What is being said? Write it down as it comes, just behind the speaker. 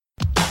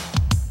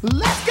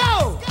Let's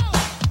go!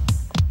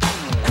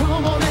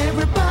 Come on,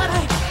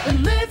 everybody,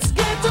 and let's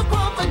get to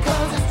pumping,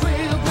 cause it's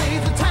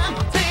trailblazer time.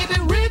 Baby,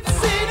 Rip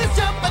City's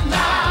jumping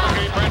now.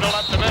 Okay, Brindle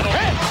up the middle.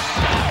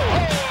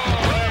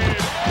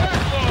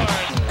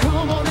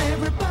 Come on,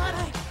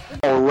 everybody.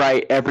 All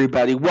right,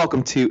 everybody,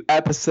 welcome to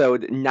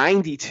episode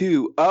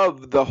 92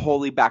 of the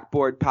Holy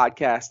Backboard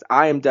Podcast.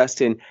 I am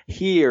Dustin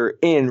here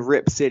in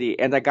Rip City,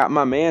 and I got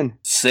my man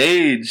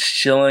Sage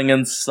chilling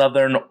in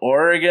Southern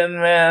Oregon,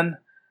 man.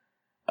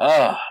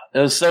 It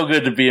was so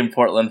good to be in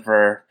Portland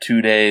for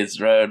 2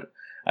 days, road.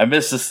 I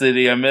miss the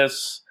city, I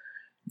miss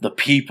the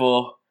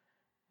people,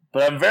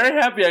 but I'm very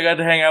happy I got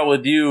to hang out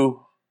with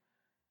you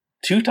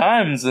 2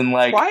 times in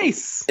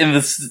twice in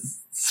the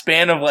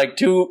span of like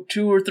two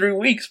or 3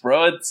 weeks,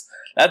 bro.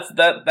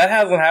 That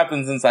hasn't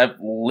happened since I've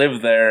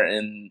lived there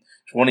in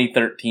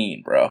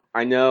 2013, bro.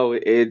 I know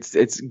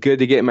it's good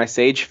to get my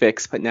Sage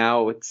fix, but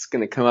now it's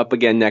gonna come up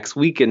again next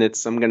week, and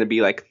I'm gonna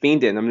be like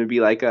fiending. I'm gonna be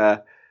like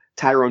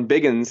Tyrone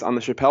Biggins on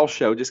the Chappelle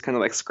Show, just kind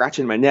of like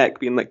scratching my neck,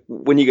 being like,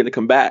 "When are you gonna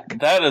come back?"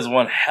 That is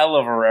one hell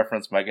of a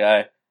reference, my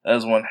guy. That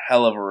is one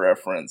hell of a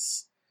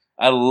reference.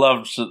 I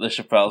loved the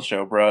Chappelle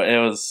Show, bro. It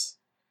was,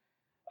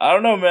 I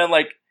don't know, man,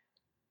 like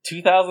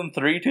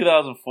 2003,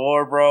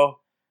 2004, bro.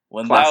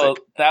 When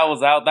Classic. that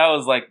was out, that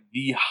was like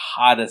the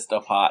hottest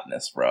of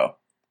hotness, bro.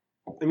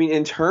 I mean,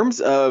 in terms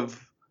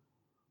of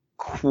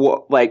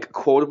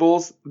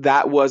quotables,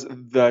 that was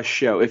the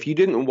show. If you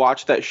didn't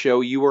watch that show,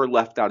 you were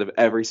left out of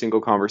every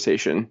single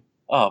conversation.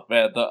 Oh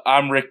man, the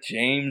I'm Rick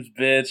James,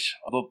 bitch,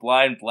 the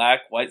blind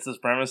black white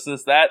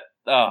supremacist. That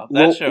show,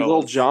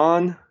 Lil was,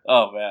 Jon.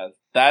 Oh man,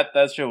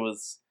 that show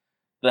was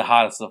the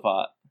hottest of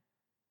hot.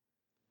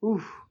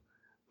 Oof.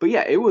 But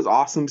yeah, it was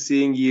awesome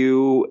seeing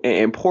you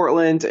in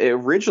Portland.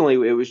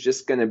 Originally, it was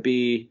just going to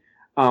be,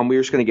 we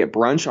were just going to get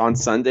brunch on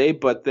Sunday,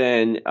 but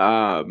then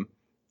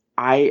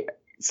I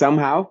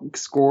somehow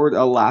scored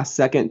a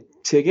last-second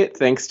ticket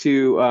thanks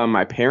to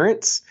my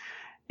parents,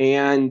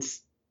 and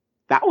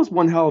that was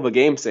one hell of a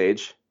game,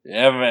 Sage.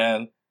 Yeah,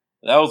 man.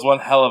 That was one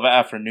hell of an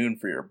afternoon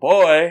for your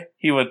boy.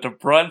 He went to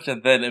brunch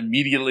and then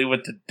immediately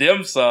went to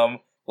dim sum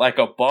like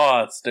a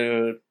boss,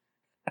 dude.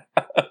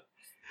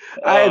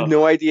 I have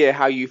no idea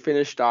how you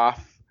finished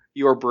off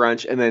your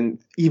brunch and then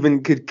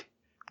even could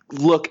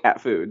look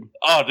at food.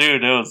 Oh,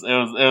 dude, it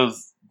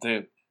was,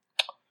 dude.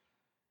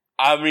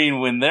 I mean,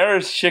 when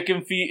there's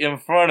chicken feet in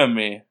front of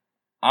me,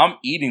 I'm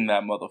eating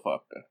that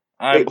motherfucker.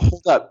 Wait,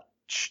 hold up.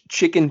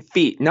 Chicken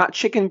feet, not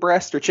chicken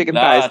breast or chicken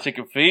Nah, thighs.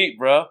 chicken feet,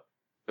 bro.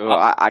 Oh,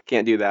 I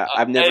can't do that.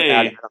 I've never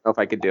had it. I don't know if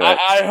I could do it.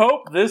 I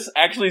hope this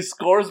actually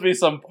scores me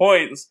some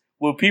points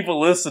with people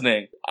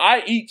listening.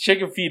 I eat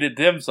chicken feet at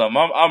dim sum.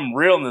 I'm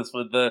realness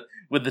with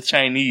the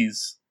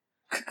Chinese.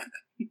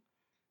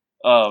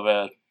 Oh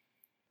man.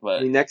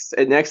 But I mean,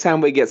 next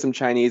time we get some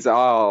Chinese,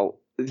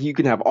 you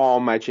can have all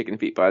my chicken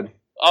feet, bud.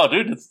 oh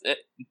dude,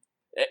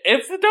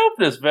 it's the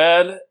dopeness,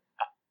 man.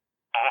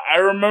 I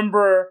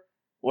remember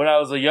when I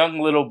was a young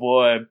little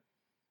boy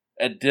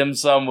at dim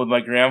sum with my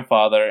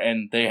grandfather,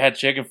 and they had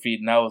chicken feet,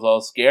 and I was all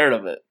scared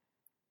of it.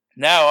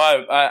 Now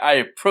I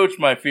approach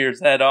my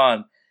fears head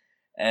on,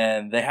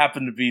 and they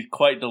happen to be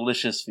quite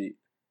delicious feet.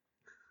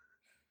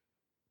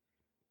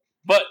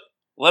 But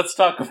let's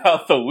talk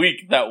about the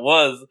week that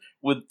was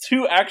with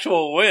 2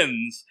 actual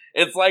wins.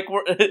 It's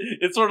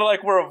sort of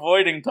like we're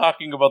avoiding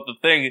talking about the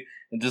thing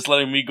and just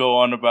letting me go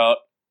on about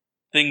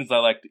things I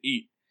like to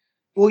eat.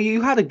 Well,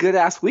 you had a good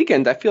ass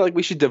weekend. I feel like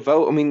we should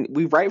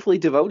we rightfully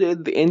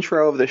devoted the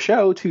intro of the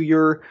show to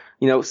your,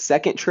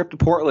 second trip to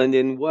Portland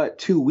in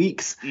 2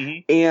 weeks. Mm-hmm.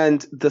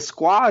 And the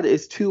squad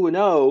is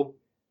 2-0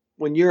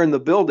 when you're in the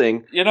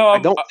building. I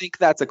don't think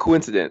that's a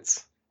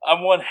coincidence.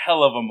 I'm one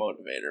hell of a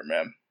motivator,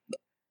 man.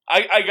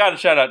 I gotta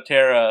shout out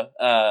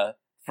Tara,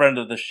 friend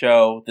of the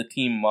show, the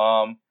team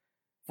mom,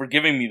 for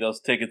giving me those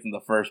tickets in the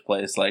first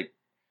place. Like,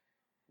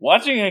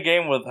 watching a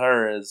game with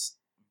her is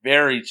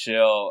very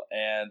chill,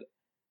 and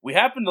we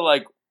happen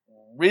to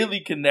really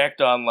connect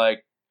on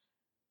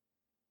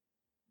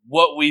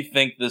what we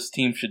think this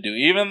team should do.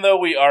 Even though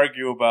we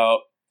argue about,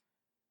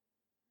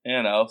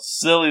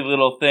 silly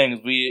little things,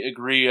 we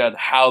agree on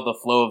how the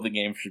flow of the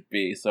game should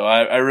be. So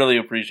I really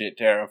appreciate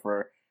Tara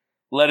for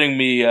letting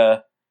me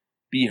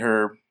be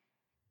her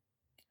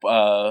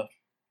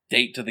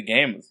date to the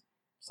games.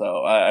 So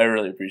I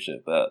really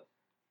appreciate that.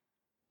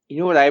 You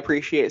know what I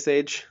appreciate,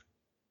 Sage?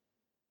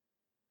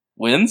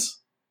 Wins?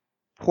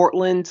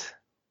 Portland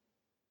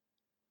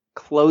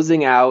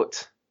closing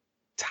out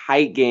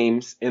tight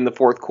games in the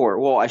fourth quarter.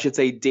 Well, I should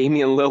say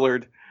Damian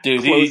Lillard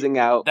closing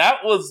out.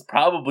 That was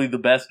probably the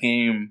best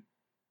game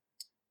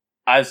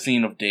I've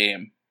seen of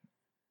Dame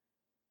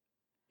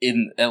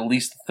in at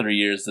least 3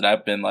 years that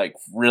I've been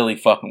really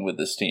fucking with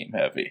this team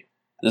heavy.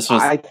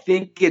 I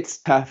think it's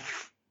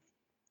tough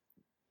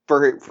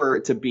for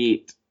it to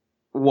beat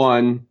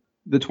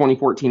the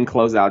 2014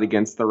 closeout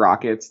against the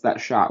Rockets.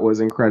 That shot was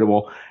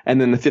incredible. And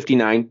then the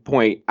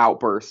 59-point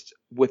outburst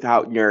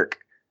without Nurk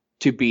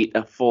to beat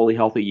a fully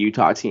healthy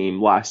Utah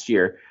team last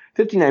year.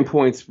 59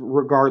 points,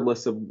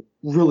 regardless of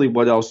really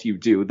what else you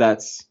do.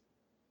 That's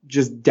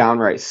just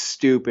downright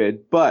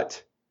stupid.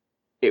 But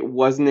it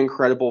was an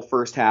incredible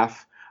first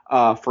half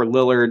for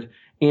Lillard.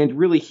 And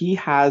really, he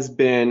has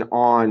been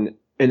on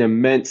an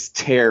immense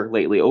tear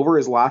lately. Over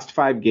his last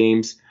 5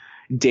 games,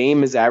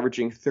 Dame is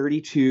averaging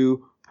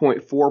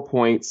 32.4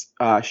 points,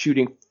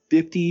 shooting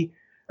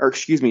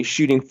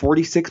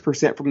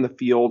 46% from the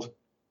field.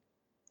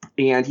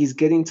 And he's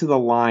getting to the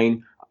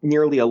line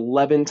nearly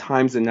 11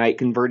 times a night,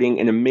 converting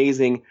an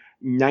amazing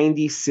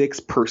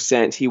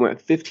 96%. He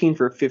went 15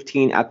 for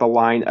 15 at the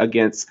line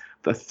against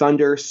the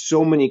Thunder.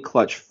 So many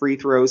clutch free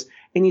throws.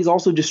 And he's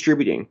also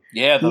distributing.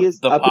 Yeah, the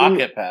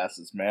pocket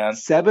passes, man.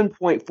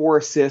 7.4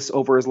 assists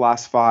over his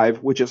last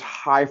 5, which is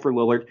high for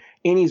Lillard.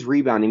 And he's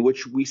rebounding,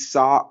 which we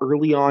saw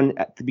early on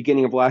at the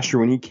beginning of last year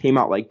when he came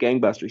out like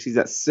gangbusters. He's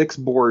at 6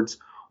 boards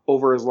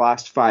over his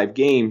last 5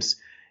 games.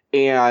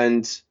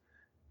 And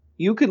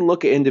you can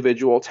look at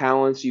individual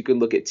talents. You can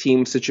look at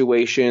team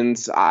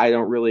situations. I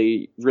don't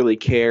really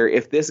care.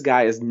 If this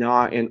guy is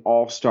not an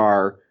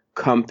all-star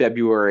come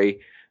February,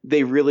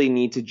 they really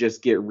need to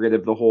just get rid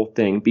of the whole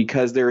thing,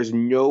 because there is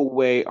no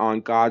way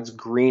on God's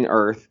green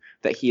earth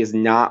that he is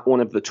not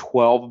one of the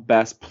 12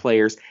 best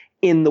players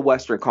in the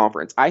Western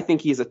Conference. I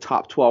think he's a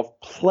top 12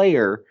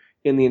 player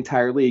in the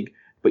entire league,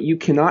 but you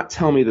cannot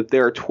tell me that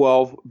there are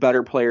 12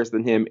 better players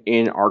than him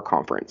in our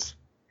conference.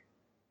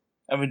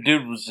 I mean,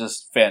 dude was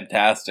just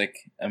fantastic.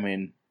 I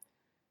mean,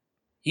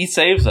 he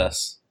saves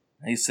us.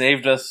 He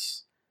saved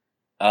us,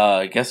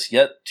 I guess,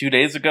 2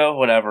 days ago,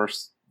 whatever,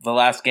 the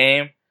last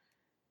game.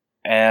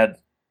 And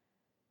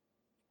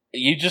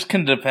you just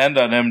can depend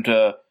on him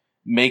to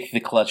make the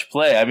clutch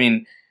play. I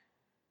mean,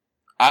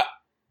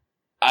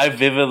 I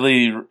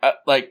vividly,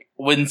 like,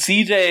 when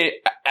CJ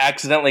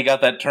accidentally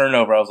got that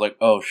turnover, I was like,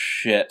 oh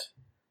shit,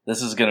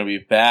 this is going to be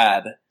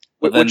bad.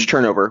 Which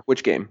turnover?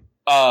 Which game?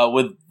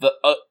 With the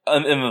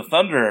in the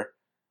Thunder,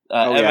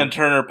 Evan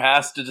Turner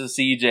passed it to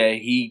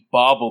CJ. He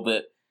bobbled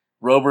it.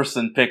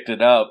 Roberson picked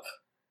it up,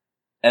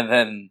 and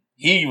then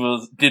he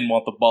didn't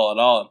want the ball at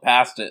all and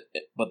passed it,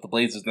 but the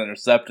Blazers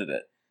intercepted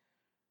it.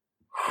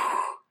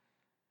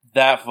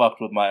 That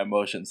fucked with my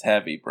emotions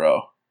heavy,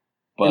 bro.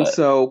 But, and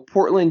so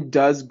Portland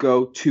does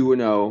go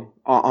 2-0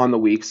 on the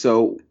week,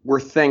 so we're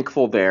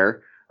thankful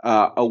there.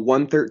 A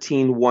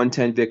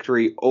 113-110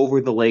 victory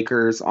over the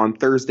Lakers on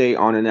Thursday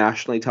on a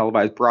nationally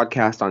televised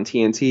broadcast on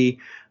TNT.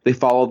 They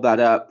followed that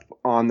up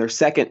on their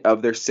second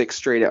of their 6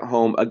 straight at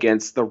home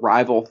against the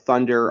rival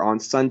Thunder on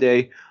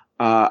Sunday.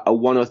 A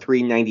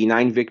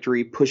 103-99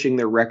 victory, pushing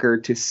their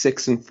record to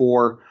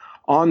 6-4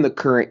 on the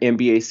current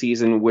NBA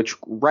season, which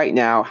right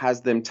now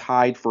has them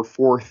tied for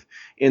 4th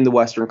in the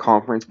Western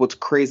Conference. What's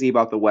crazy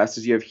about the West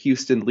is you have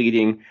Houston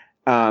leading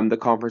the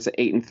conference at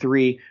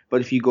 8-3,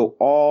 but if you go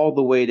all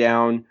the way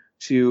down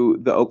to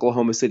the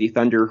Oklahoma City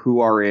Thunder,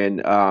 who are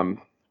in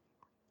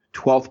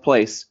 12th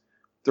place,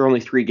 they're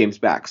only 3 games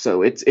back.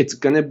 So it's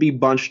going to be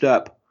bunched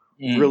up,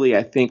 really,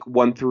 I think,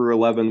 1 through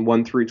 11,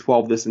 1 through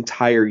 12 this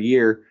entire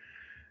year.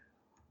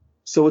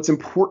 So it's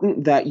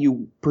important that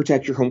you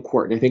protect your home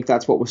court, and I think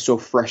that's what was so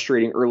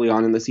frustrating early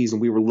on in the season.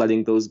 We were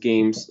letting those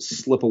games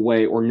slip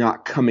away or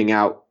not coming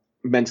out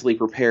mentally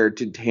prepared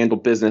to handle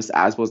business,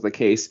 as was the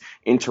case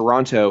in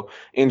Toronto.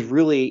 And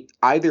really,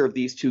 either of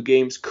these 2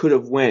 games could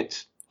have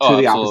went to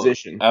the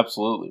opposition.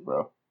 Absolutely,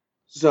 bro.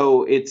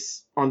 So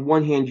it's, on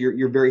one hand,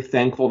 you're very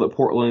thankful that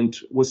Portland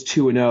was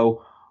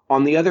 2-0.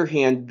 On the other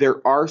hand,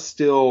 there are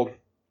still,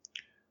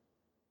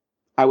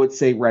 I would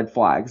say, red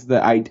flags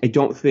that I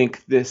don't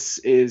think this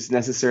is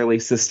necessarily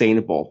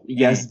sustainable.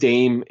 Yes,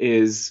 Dame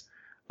is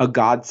a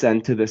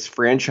godsend to this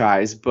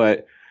franchise,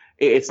 but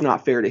it's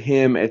not fair to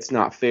him. It's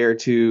not fair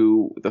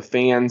to the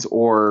fans,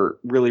 or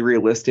really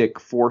realistic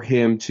for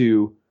him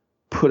to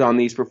put on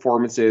these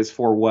performances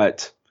for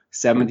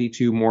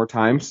 72 more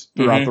times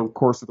throughout the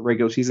course of the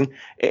regular season.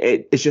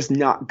 It's just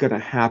not going to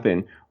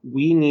happen.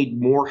 We need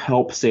more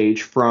help,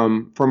 Sage,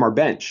 from our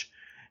bench.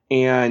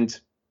 And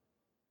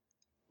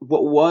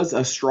what was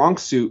a strong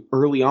suit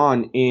early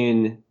on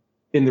in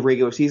the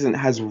regular season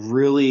has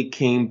really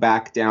came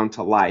back down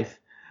to life.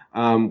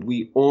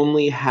 We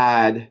only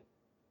had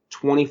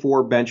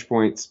 24 bench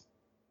points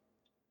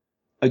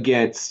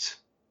against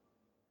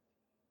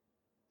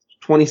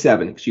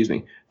 27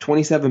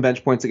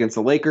 bench points against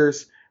the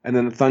Lakers. And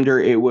then the Thunder,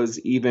 it was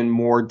even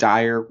more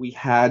dire. We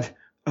had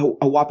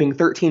a whopping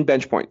 13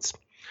 bench points.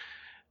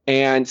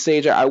 And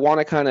Sage, I want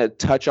to kind of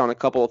touch on a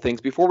couple of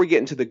things before we get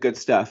into the good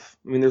stuff.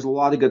 I mean, there's a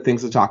lot of good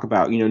things to talk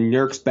about.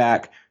 Nurk's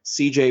back.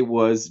 CJ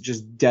was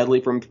just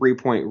deadly from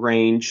 3-point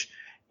range.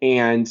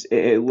 And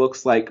it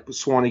looks like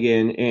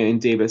Swanigan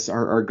and Davis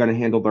are going to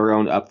handle their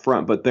own up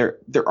front. But there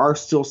are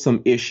still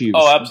some issues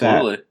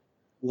that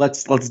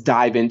let's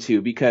dive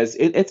into, because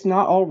it's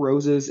not all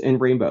roses and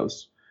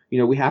rainbows.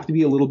 We have to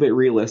be a little bit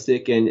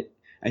realistic, and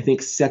I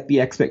think set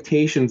the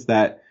expectations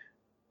that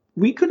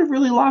we could have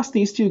really lost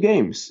these 2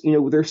 games.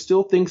 There's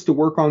still things to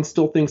work on,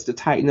 still things to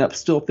tighten up,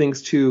 still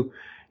things to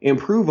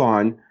improve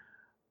on.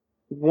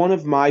 One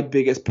of my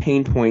biggest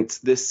pain points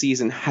this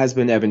season has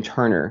been Evan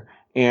Turner.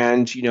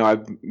 And,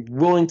 I'm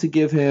willing to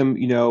give him,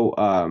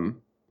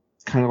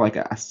 kind of like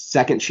a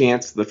second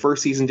chance. The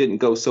first season didn't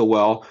go so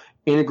well.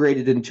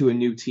 Integrated into a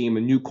new team,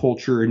 a new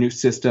culture, a new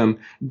system,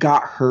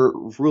 got hurt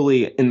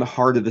really in the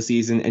heart of the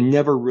season and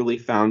never really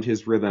found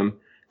his rhythm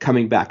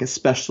coming back,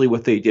 especially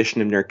with the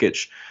addition of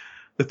Nurkic.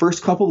 The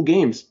first couple of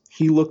games,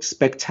 he looked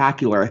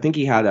spectacular. I think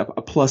he had a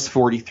plus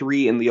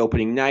 43 in the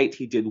opening night.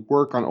 He did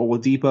work on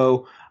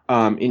Oladipo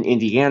in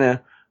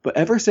Indiana. But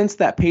ever since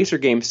that Pacer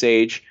game,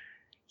 Sage,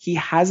 he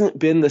hasn't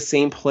been the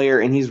same player,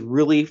 and he's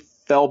really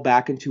fell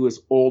back into his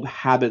old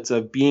habits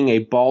of being a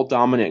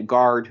ball-dominant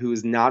guard who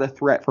is not a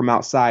threat from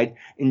outside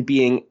and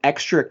being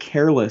extra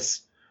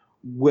careless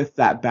with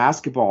that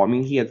basketball. I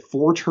mean, he had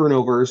 4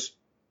 turnovers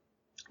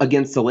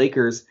against the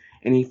Lakers,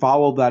 and he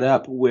followed that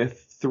up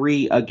with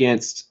 3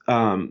 against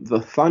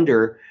the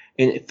Thunder.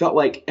 And it felt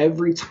like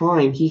every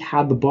time he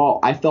had the ball,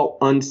 I felt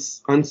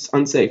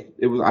unsafe.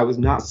 I was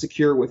not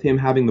secure with him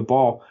having the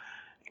ball.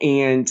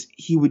 And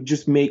he would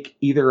just make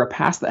either a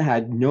pass that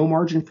had no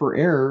margin for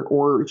error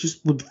or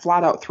just would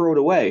flat out throw it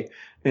away.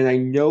 And I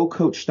know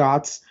Coach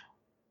Stotts,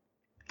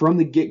 from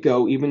the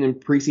get-go, even in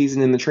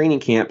preseason in the training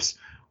camps,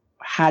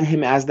 had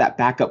him as that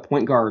backup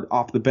point guard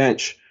off the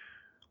bench.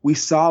 We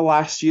saw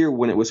last year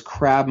when it was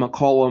Crabbe,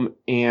 McCollum,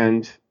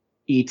 and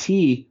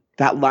E.T.,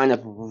 that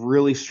lineup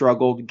really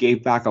struggled,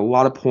 gave back a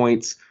lot of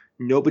points.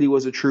 Nobody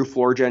was a true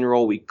floor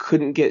general. We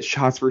couldn't get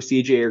shots for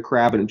CJ or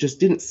Crabbe, and it just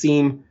didn't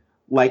seem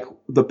like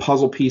the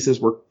puzzle pieces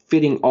were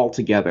fitting all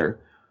together.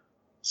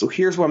 So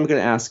here's what I'm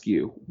going to ask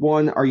you.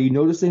 1, are you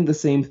noticing the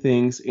same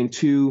things? And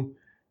 2,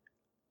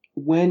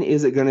 when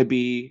is it going to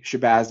be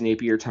Shabazz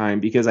Napier time?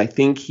 Because I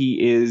think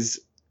he is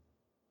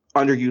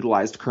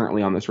underutilized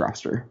currently on this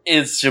roster.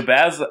 Is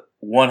Shabazz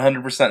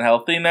 100%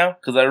 healthy now?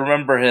 Because I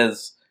remember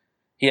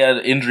he had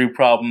injury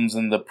problems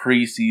in the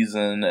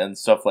preseason and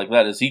stuff like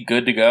that. Is he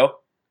good to go?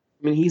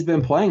 I mean, he's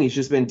been playing. He's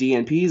just been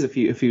DNPs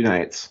a few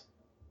nights.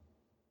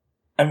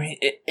 I mean,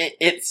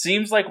 it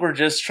seems like we're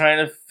just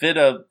trying to fit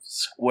a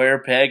square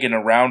peg in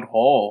a round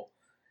hole.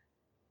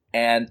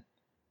 And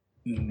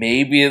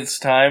maybe it's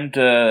time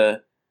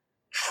to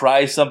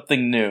try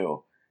something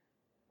new.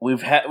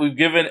 We've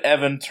given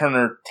Evan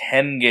Turner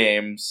 10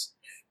 games.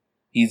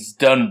 He's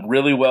done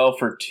really well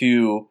for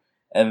 2,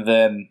 and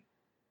then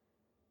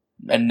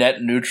a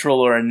net neutral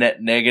or a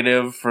net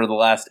negative for the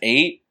last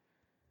 8.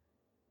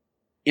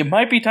 It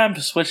might be time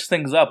to switch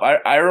things up.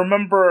 I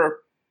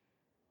remember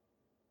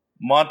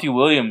Monty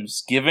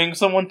Williams giving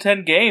someone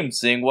 10 games,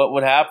 seeing what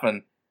would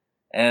happen.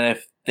 And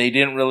if they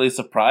didn't really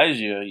surprise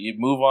you, you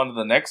move on to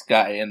the next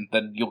guy, and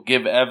then you'll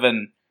give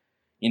Evan,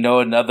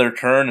 another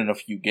turn in a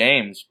few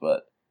games.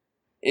 But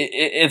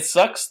it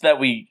sucks that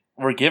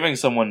we're giving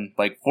someone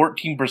like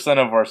 14%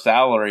 of our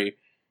salary,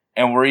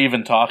 and we're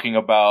even talking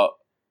about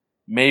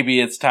maybe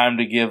it's time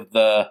to give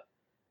the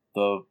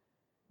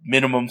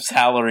minimum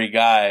salary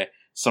guy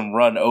some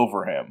run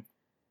over him.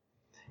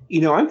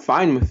 I'm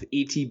fine with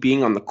E.T.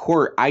 being on the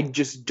court. I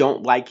just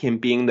don't like him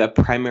being the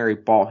primary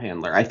ball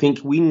handler. I think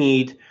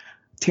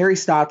Terry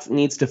Stotts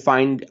needs to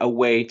find a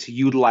way to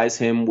utilize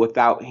him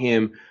without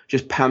him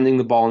just pounding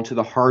the ball into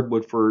the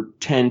hardwood for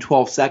 10,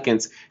 12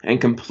 seconds and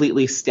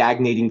completely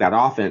stagnating that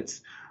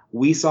offense.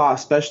 We saw,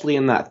 especially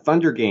in that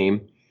Thunder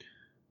game,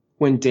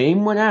 when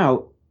Dame went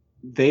out,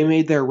 they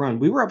made their run.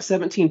 We were up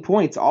 17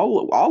 points.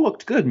 All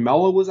looked good.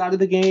 Melo was out of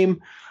the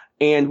game,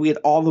 and we had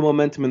all the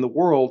momentum in the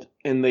world,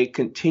 and they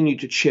continued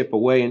to chip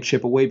away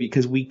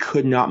because we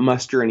could not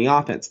muster any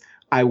offense.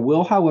 I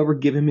will, however,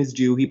 give him his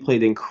due. He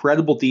played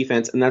incredible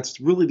defense, and that's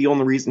really the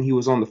only reason he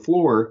was on the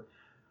floor.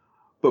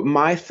 But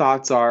my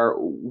thoughts are,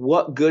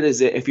 what good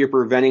is it if you're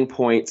preventing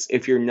points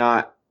if you're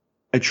not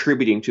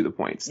attributing to the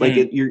points? Like,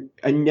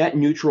 a net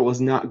neutral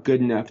is not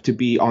good enough to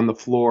be on the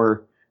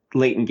floor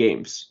late in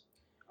games.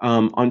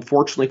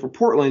 Unfortunately for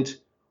Portland,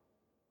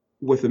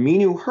 with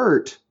Aminu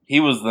hurt, he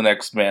was the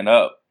next man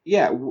up.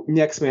 Yeah,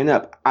 next man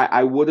up.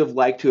 I would have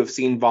liked to have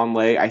seen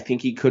Vonleh. I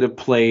think he could have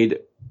played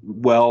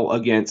well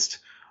against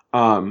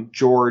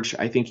George.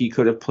 I think he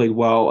could have played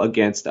well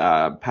against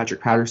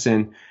Patrick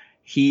Patterson.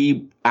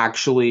 He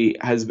actually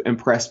has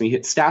impressed me.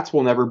 His stats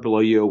will never blow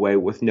you away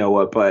with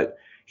Noah, but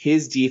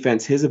his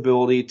defense, his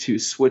ability to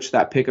switch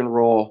that pick and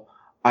roll,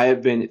 I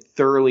have been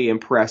thoroughly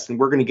impressed. And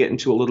we're going to get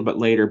into a little bit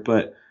later,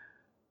 but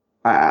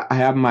I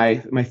have my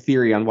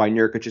theory on why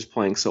Nurkic is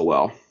playing so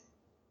well.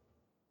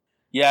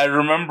 Yeah, I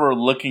remember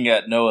looking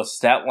at Noah's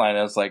stat line.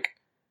 I was like,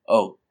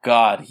 oh,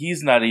 God,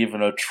 he's not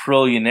even a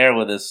trillionaire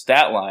with his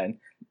stat line.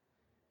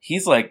 He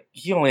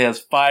only has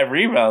 5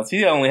 rebounds.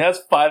 He only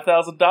has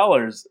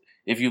 $5,000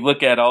 if you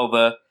look at all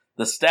the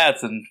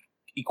stats and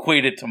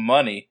equate it to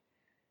money.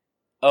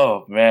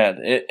 Oh, man.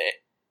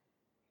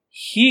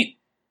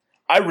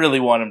 I really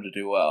want him to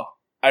do well.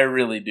 I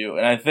really do.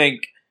 And I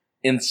think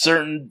in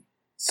certain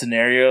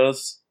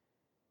scenarios,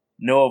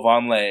 Noah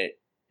Vonleh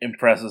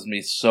impresses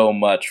me so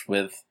much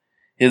with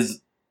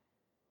his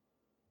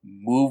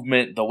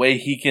movement, the way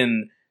he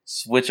can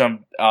switch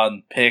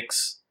on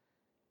picks.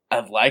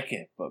 I like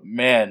it, but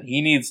man,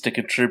 he needs to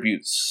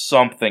contribute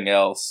something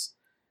else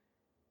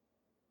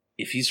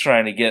if he's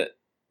trying to get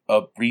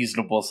a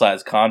reasonable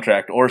sized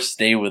contract or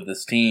stay with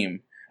this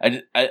team.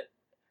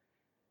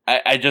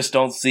 I just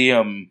don't see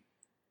him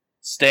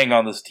staying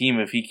on this team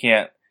if he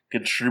can't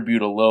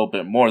contribute a little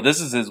bit more.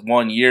 This is his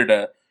 1 year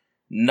to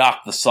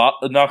knock the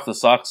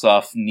socks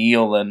off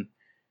Neil and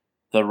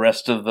the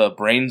rest of the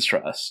Brains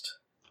Trust.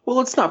 Well,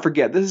 let's not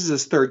forget, this is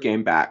his third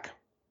game back.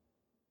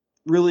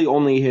 Really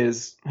only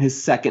his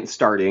second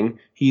starting.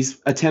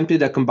 He's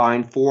attempted a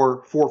combined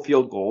four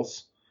field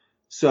goals.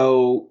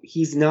 So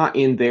he's not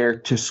in there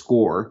to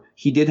score.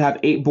 He did have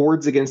 8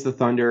 boards against the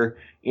Thunder,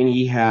 and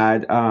he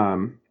had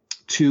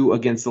 2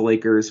 against the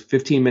Lakers,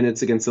 15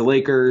 minutes against the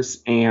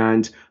Lakers,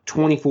 and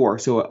 24,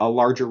 so a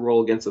larger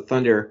role against the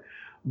Thunder.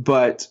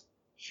 But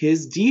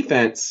his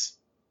defense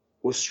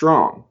was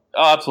strong.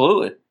 Oh,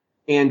 absolutely.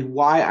 And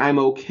why I'm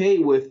okay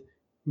with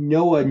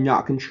Noah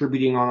not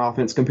contributing on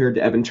offense compared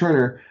to Evan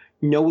Turner,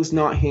 Noah's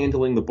not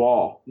handling the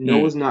ball.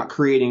 Noah's not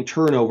creating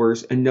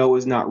turnovers, and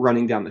Noah's not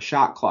running down the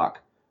shot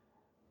clock.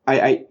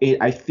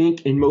 I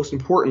think, and most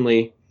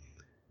importantly,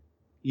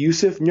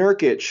 Yusuf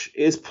Nurkic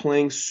is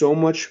playing so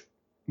much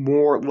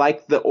more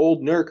like the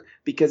old Nurk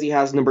because he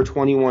has number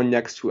 21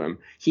 next to him.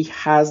 He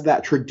has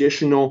that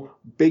traditional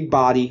big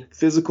body,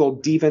 physical,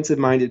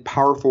 defensive-minded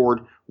power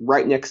forward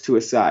right next to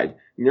his side.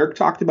 Nurk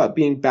talked about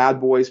being bad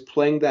boys,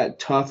 playing that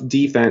tough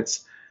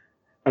defense.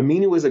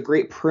 Aminu is a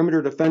great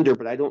perimeter defender,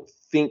 but I don't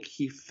think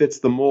he fits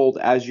the mold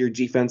as your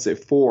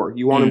defensive 4.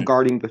 You want him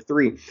guarding the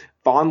 3.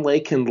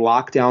 Vonleh can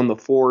lock down the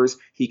 4s.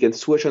 He can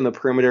switch on the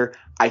perimeter.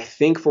 I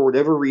think for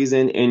whatever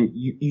reason, and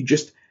you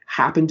just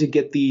happen to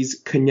get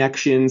these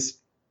connections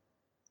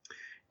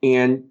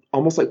and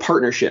almost like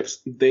partnerships.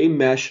 They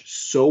mesh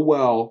so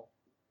well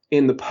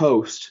in the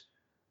post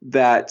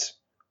that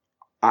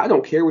I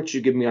don't care what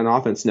you give me on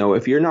offense, Noah.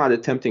 If you're not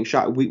attempting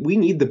shot, we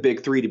need the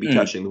big 3 to be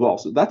touching the ball.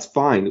 So that's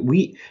fine.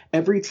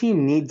 Every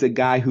team needs a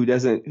guy who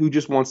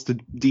just wants to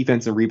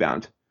defense and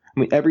rebound. I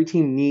mean, every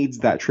team needs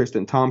that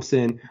Tristan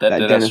Thompson, that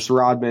Dennis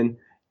Rodman.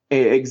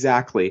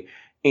 Exactly.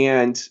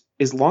 And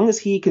as long as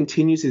he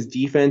continues his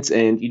defense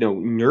and,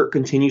 Nurk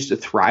continues to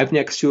thrive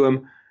next to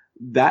him,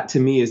 that to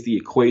me is the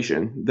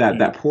equation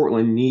that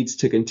Portland needs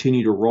to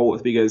continue to roll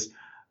with, because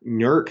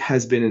Nurk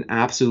has been an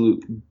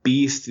absolute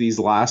beast these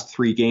last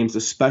 3 games,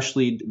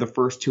 especially the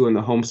first 2 in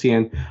the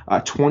homestand.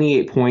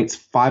 28 points,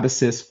 5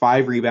 assists,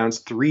 5 rebounds,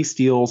 3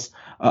 steals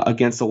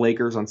against the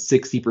Lakers on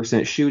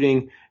 60%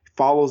 shooting.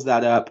 Follows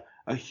that up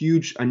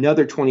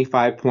another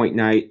 25-point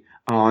night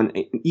on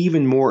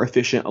even more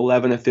efficient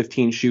 11 of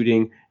 15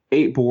 shooting,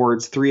 8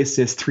 boards, 3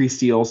 assists, 3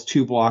 steals,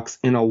 2 blocks,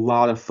 and a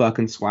lot of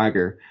fucking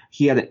swagger.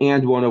 He had an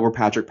and one over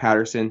Patrick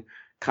Patterson,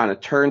 kind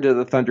of turned to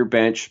the Thunder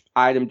bench,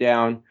 eyed him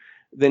down.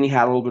 Then he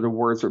had a little bit of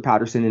words for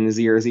Patterson in his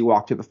ear as he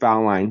walked to the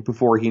foul line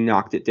before he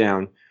knocked it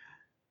down.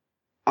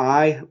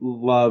 I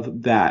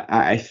love that.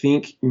 I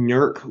think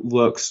Nurk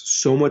looks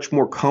so much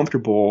more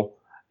comfortable,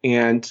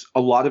 and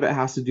a lot of it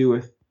has to do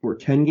with we're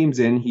 10 games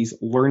in. He's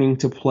learning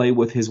to play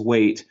with his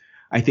weight.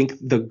 I think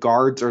the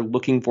guards are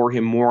looking for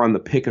him more on the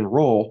pick and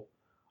roll,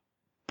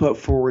 but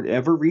for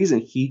whatever reason,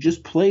 he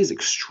just plays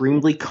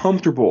extremely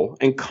comfortable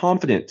and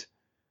confident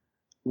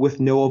with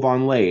Noah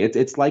Vonleh.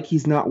 It's like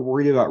he's not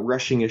worried about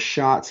rushing his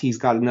shots. He's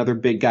got another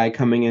big guy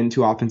coming in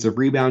to offensive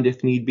rebound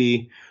if need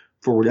be.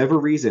 For whatever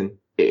reason,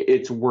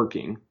 it's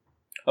working.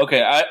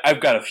 Okay,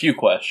 I've got a few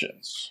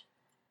questions.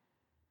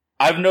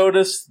 I've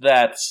noticed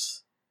that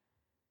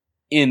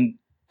in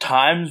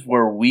times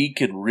where we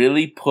could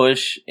really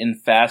push in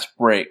fast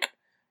break,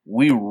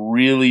 we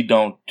really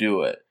don't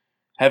do it.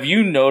 Have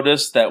you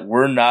noticed that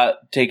we're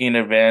not taking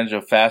advantage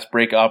of fast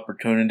break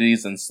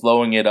opportunities and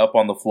slowing it up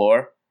on the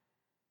floor?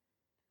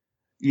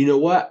 You know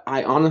what?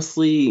 I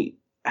honestly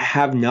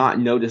have not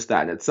noticed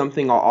that. It's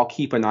something I'll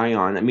keep an eye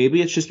on.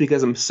 Maybe it's just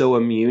because I'm so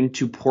immune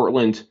to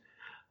Portland.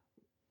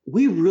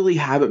 We really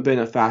haven't been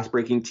a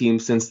fast-breaking team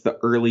since the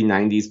early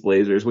 90s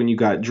Blazers, when you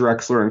got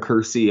Drexler and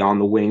Kersey on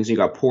the wings. You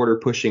got Porter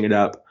pushing it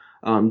up.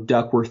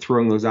 Duckworth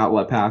throwing those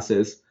outlet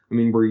passes. I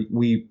mean,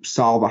 we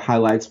saw the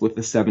highlights with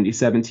the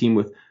 77 team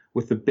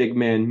with the big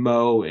man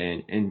Mo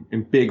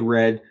and Big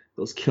Red,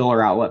 those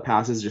killer outlet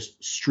passes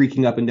just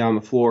streaking up and down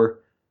the floor.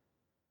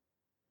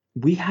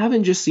 We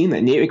haven't just seen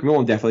that. Nate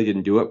McMillan definitely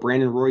didn't do it.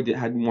 Brandon Roy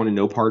hadn't wanted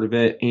no part of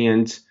it.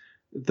 And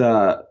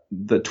the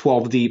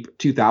 12 deep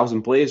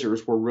 2000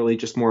 Blazers were really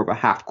just more of a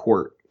half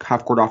court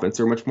offense.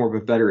 They're much more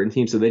of a veteran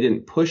team, so they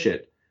didn't push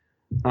it.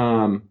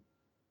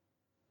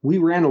 We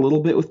ran a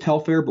little bit with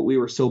Telfair, but we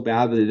were so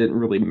bad that it didn't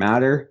really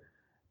matter.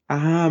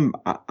 I'm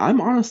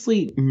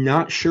honestly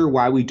not sure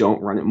why we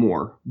don't run it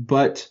more,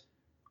 but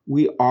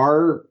we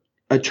are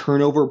a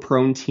turnover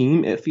prone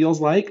team, it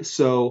feels like.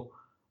 So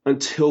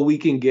until we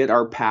can get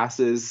our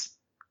passes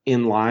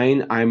in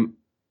line, I'm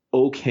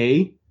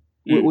okay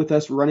with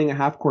us running a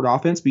half-court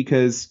offense,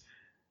 because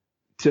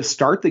to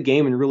start the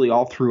game and really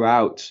all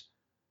throughout,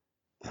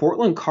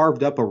 Portland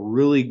carved up a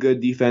really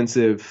good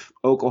defensive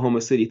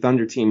Oklahoma City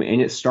Thunder team,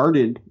 and it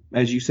started,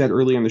 as you said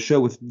earlier in the show,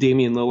 with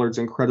Damian Lillard's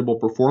incredible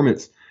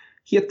performance.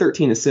 He had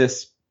 13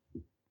 assists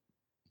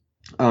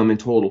in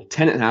total,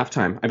 10 at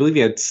halftime. I believe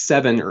he had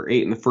 7 or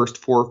 8 in the first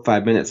 4 or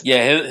 5 minutes.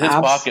 Yeah, his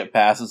pocket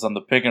passes on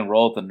the pick and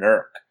roll at the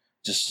Nurk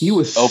he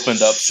was opened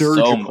up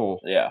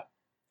surgical. Yeah.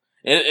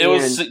 It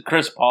was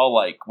Chris Paul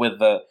like with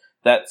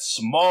that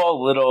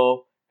small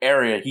little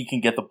area he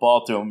can get the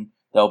ball to him.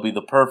 That'll be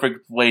the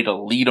perfect way to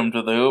lead him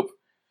to the hoop.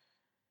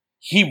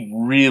 He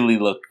really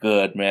looked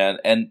good, man.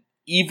 And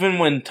even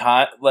when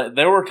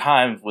there were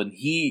times when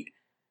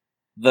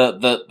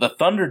the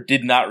Thunder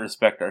did not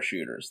respect our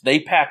shooters. They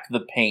packed the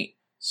paint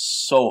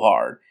so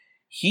hard.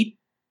 He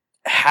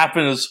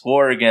happened to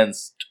score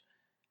against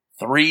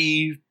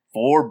 3-4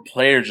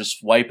 players just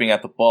swiping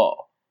at the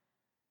ball.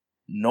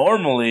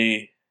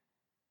 Normally,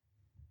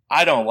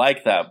 I don't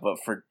like that, but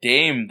for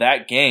Dame,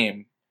 that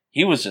game,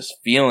 he was just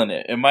feeling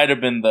it. It might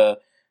have been the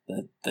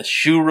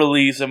shoe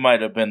release. It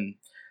might have been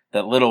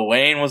that Lil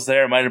Wayne was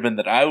there. It might have been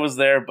that I was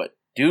there, but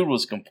dude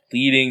was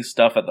completing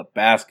stuff at the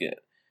basket.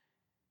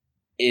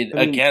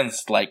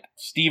 Against like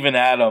Steven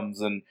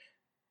Adams and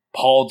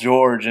Paul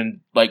George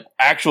and like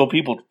actual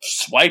people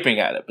swiping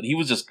at it, but he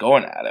was just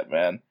going at it,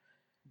 man.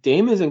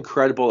 Dame is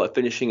incredible at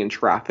finishing in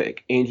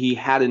traffic, and he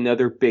had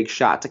another big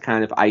shot to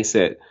kind of ice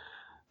it.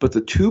 But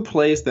the two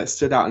plays that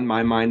stood out in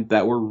my mind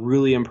that were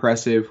really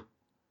impressive,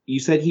 you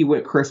said he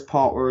went Chris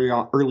Paul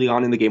early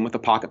on in the game with the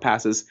pocket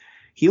passes.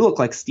 He looked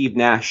like Steve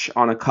Nash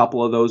on a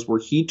couple of those where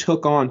he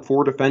took on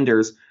 4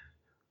 defenders,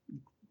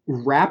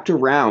 wrapped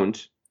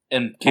around,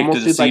 and kicked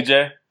it to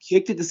CJ?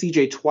 Kicked it to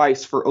CJ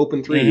twice for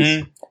open threes.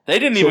 Mm-hmm. They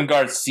didn't even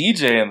guard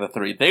CJ in the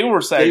 3. They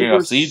were sagging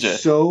off CJ.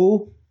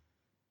 So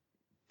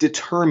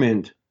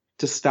determined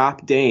to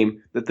stop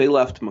Dame that they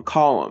left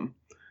McCollum.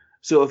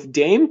 So if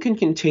Dame can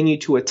continue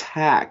to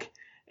attack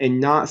and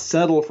not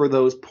settle for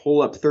those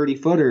pull-up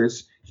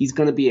 30-footers, he's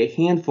going to be a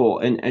handful.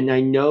 And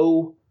I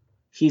know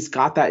he's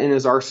got that in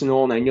his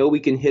arsenal, and I know we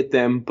can hit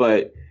them,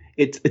 but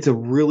it's a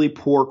really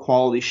poor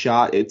quality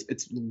shot.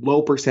 It's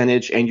low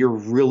percentage, and you're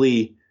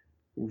really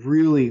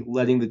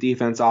letting the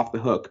defense off the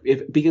hook.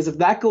 Because if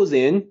that goes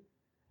in,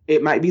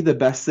 it might be the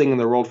best thing in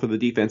the world for the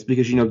defense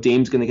because,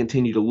 Dame's going to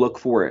continue to look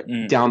for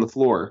it down the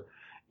floor.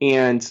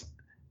 And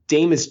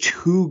Dame is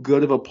too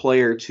good of a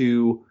player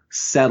to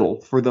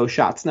settle for those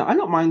shots. Now, I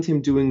don't mind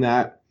him doing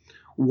that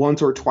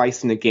once or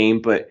twice in a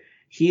game, but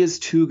he is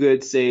too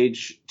good,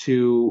 Sage,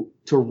 to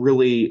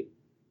really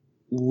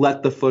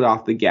let the foot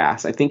off the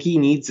gas. I think he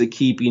needs to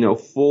keep,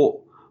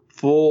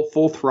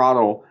 full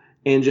throttle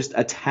and just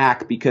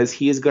attack because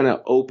he is going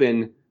to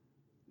open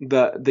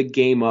the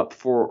game up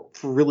for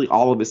really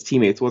all of his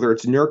teammates, whether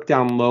it's Nurk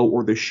down low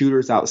or the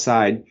shooters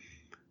outside.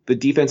 The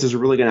defense is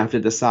really going to have to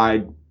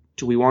decide,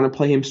 do we want to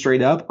play him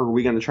straight up or are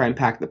we going to try and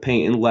pack the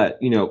paint and let,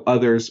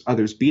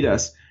 others beat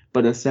us?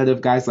 But instead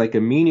of guys like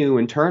Aminu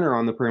and Turner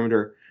on the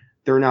perimeter,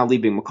 they're now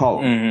leaving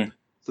McCollum. Mm-hmm.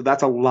 So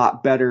that's a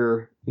lot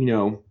better,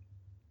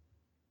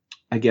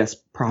 I guess,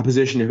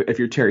 proposition if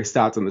you're Terry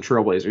Stotts on the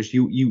Trailblazers.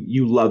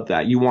 You love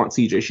that. You want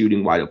CJ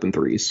shooting wide open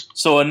threes.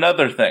 So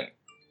another thing.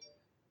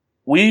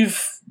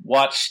 We've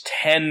watched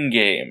 10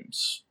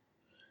 games.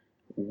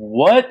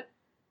 What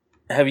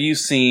have you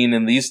seen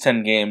in these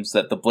 10 games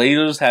that the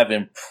Blazers have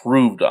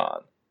improved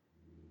on?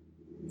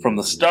 From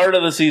the start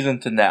of the season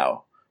to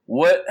now,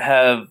 what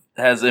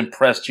has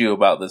impressed you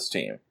about this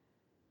team?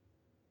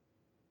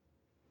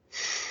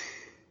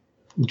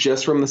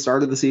 Just from the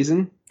start of the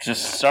season?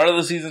 Just start of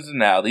the season to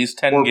now, these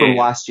 10 or games. Or from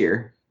last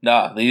year?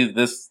 Nah,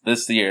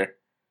 this year.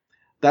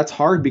 That's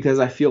hard because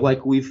I feel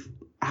like we've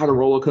had a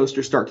roller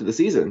coaster start to the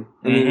season.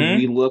 I mean,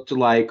 we looked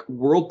like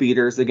world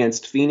beaters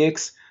against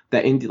Phoenix.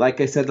 Like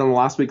I said on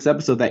last week's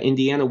episode, that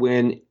Indiana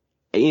win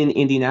in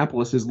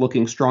Indianapolis is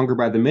looking stronger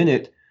by the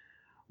minute.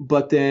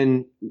 But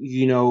then,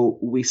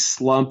 we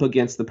slump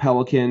against the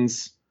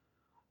Pelicans,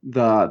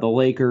 the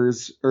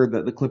Lakers, or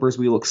the Clippers.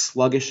 We look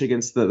sluggish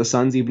against the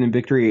Suns, even in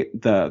victory.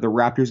 The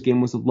Raptors game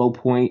was a low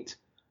point.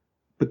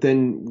 But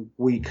then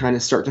we kind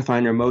of start to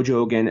find our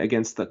mojo again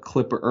against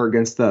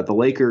against the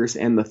Lakers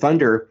and the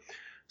Thunder.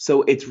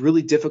 So it's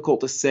really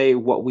difficult to say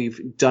what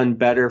we've done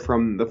better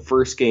from the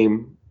first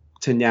game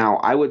to now.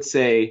 I would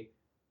say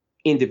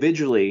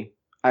individually,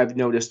 I've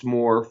noticed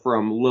more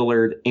from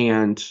Lillard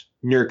and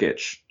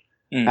Nurkic.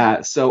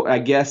 So I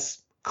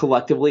guess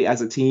collectively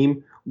as a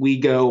team, we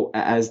go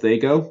as they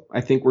go.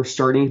 I think we're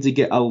starting to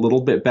get a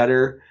little bit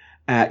better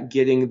at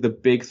getting the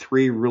big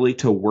three really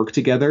to work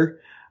together.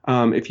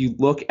 If you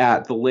look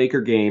at the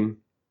Laker game,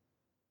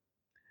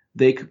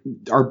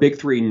 our big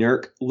three,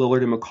 Nurk,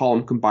 Lillard, and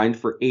McCollum combined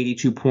for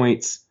 82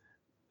 points,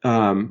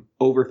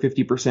 over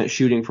 50%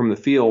 shooting from the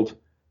field.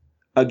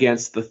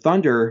 Against the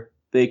Thunder,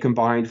 they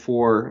combined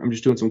for, I'm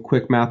just doing some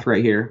quick math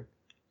right here,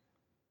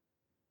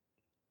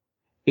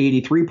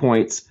 83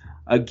 points.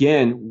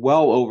 Again,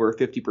 well over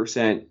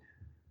 50%.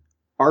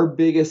 Our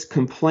biggest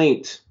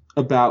complaint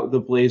about the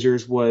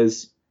Blazers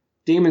was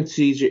Dame and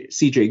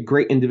CJ,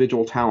 great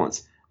individual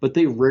talents, but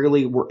they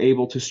rarely were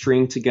able to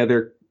string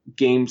together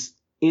games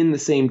in the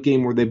same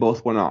game where they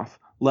both went off,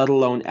 let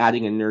alone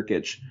adding in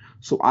Nurkic.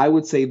 So I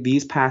would say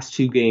these past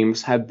 2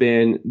 games have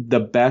been the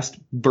best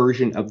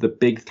version of the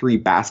big three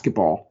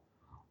basketball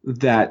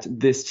that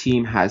this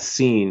team has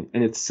seen,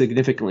 and it's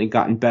significantly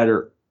gotten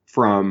better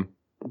from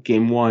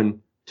game 1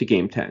 to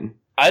game 10.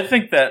 I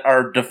think that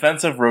our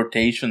defensive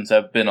rotations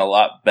have been a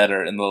lot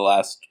better in the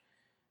last...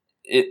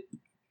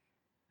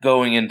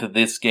 going into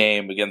this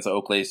game against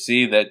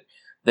OKC that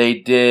they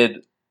did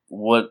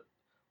what,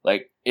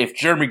 like, if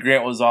Jeremy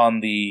Grant was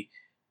on the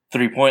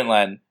 3-point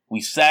line,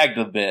 we sagged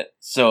a bit.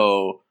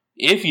 So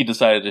if he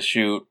decided to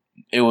shoot,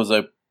 it was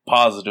a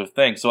positive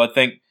thing. So I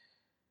think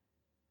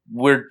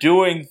we're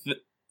doing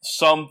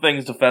some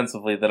things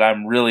defensively that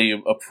I'm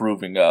really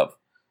approving of.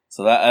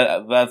 So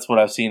that's what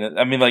I've seen.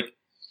 I mean, like,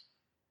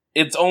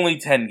 it's only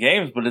 10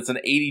 games, but it's an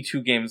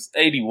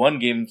 81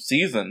 game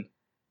season.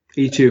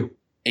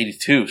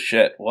 82,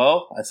 shit.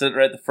 Well, I said it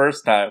right the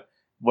first time,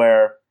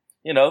 where,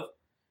 you know,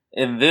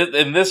 in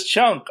this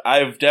chunk,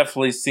 I've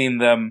definitely seen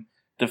them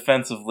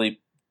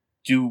defensively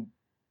do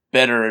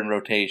better in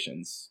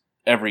rotations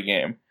every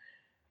game.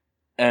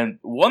 And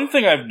one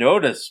thing I've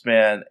noticed,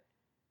 man,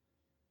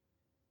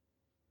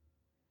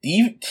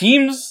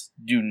 teams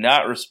do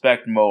not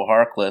respect Mo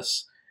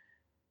Harkless.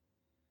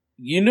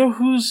 You know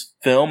whose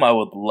film I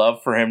would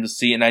love for him to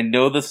see, and I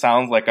know this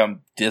sounds like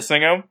I'm dissing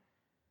him.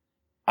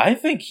 I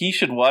think he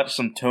should watch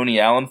some Tony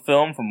Allen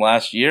film from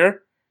last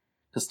year,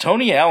 because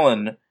Tony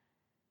Allen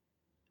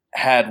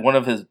had one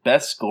of his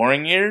best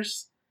scoring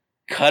years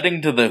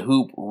cutting to the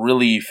hoop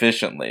really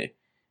efficiently.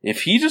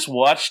 If he just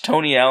watched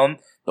Tony Allen,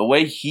 the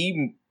way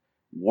he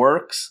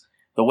works,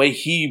 the way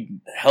he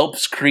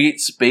helps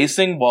create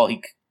spacing while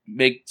he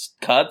makes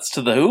cuts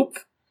to the hoop,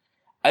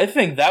 I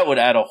think that would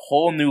add a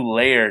whole new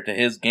layer to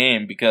his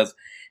game, because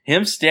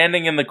him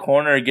standing in the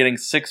corner getting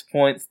 6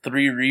 points,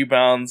 3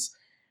 rebounds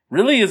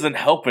really isn't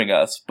helping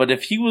us. But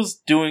if he was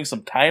doing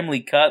some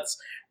timely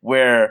cuts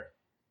where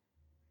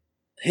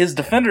his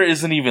defender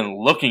isn't even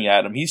looking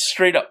at him, he's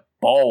straight up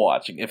ball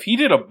watching. If he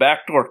did a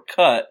backdoor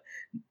cut,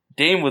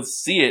 Dame would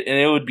see it and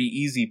it would be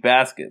easy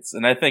baskets.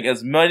 And I think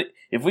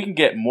if we can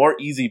get more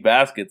easy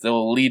baskets, it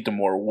will lead to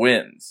more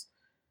wins.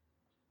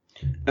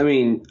 I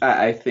mean,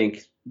 I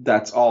think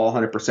that's all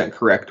 100%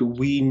 correct.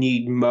 We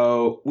need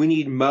Mo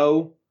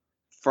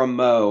from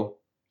Mo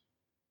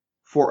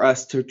for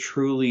us to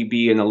truly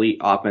be an elite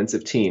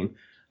offensive team.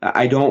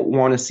 I don't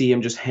want to see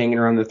him just hanging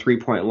around the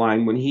 3-point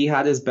line. When he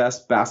had his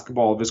best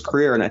basketball of his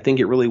career, and I think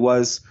it really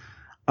was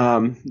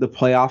the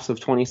playoffs of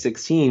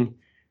 2016,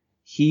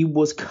 he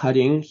was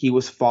cutting, he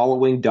was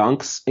following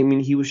dunks. I mean,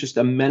 he was just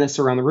a menace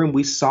around the room.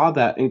 We saw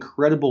that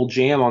incredible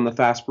jam on the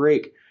fast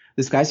break.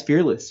 This guy's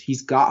fearless.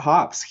 He's got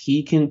hops.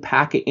 He can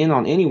pack it in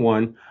on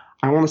anyone.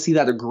 I want to see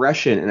that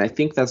aggression, and I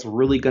think that's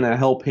really going to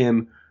help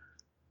him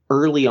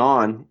early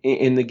on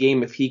in the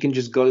game if he can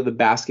just go to the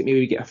basket,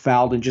 maybe get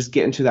fouled, and just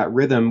get into that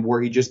rhythm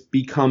where he just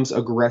becomes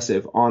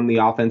aggressive on the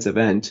offensive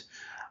end.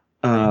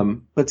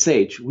 But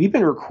Sage, we've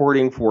been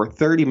recording for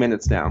 30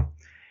 minutes now,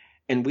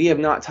 and we have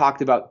not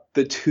talked about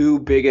the two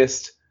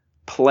biggest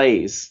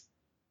plays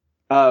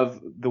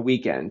of the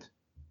weekend.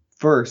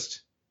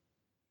 First,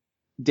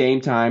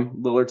 Dame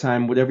time, Lillard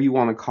time, whatever you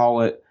want to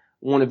call it,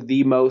 one of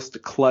the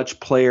most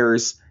clutch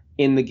players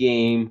in the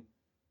game,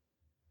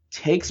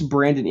 takes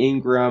Brandon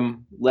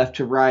Ingram left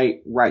to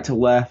right, right to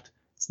left,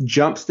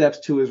 jump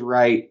steps to his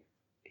right,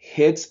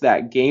 hits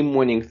that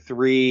game-winning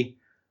three.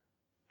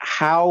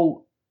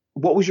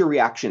 What was your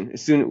reaction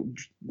as soon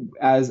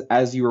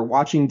as you were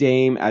watching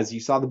Dame, as you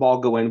saw the ball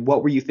go in?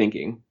 What were you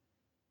thinking?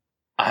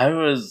 I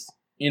was,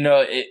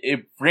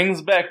 it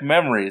brings back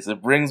memories.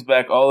 It brings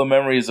back all the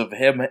memories of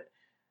him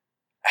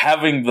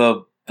having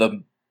the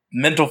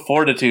mental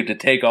fortitude to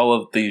take all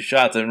of these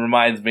shots. It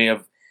reminds me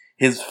of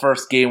his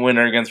first game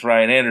winner against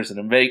Ryan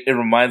Anderson. It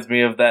reminds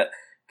me of that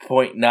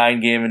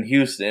 .9 game in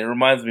Houston. It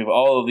reminds me of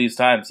all of these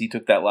times he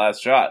took that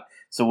last shot.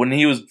 So when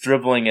he was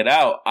dribbling it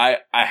out, I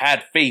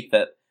had faith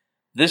that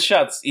this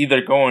shot's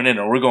either going in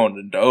or we're going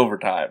into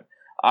overtime.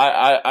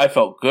 I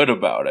felt good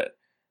about it.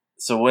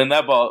 So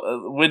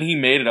when he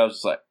made it, I was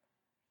just like,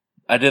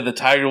 I did the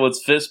Tiger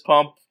Woods fist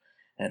pump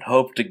and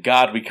hope to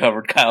God we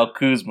covered Kyle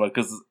Kuzma,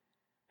 because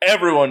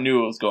everyone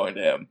knew it was going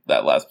to him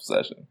that last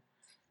possession.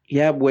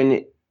 Yeah,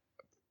 when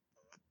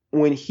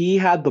he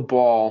had the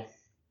ball,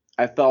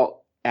 I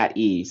felt at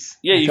ease.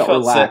 Yeah, you felt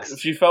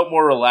relaxed. You felt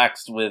more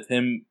relaxed with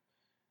him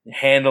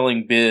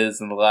handling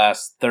biz in the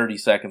last 30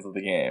 seconds of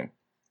the game.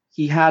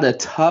 He had a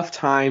tough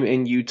time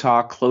in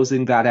Utah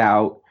closing that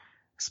out,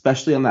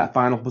 especially on that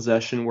final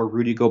possession where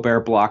Rudy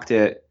Gobert blocked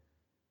it.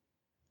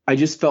 I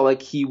just felt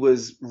like he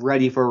was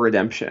ready for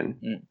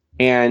redemption.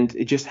 And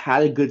it just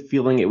had a good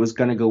feeling it was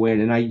going to go in.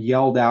 And I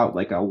yelled out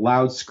like a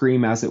loud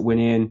scream as it went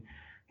in.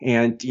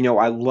 And,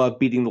 I love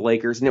beating the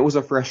Lakers. And it was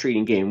a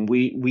frustrating game.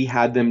 We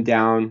had them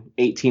down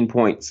 18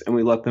 points, and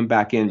we let them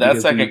back in.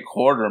 That second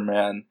quarter,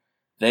 man.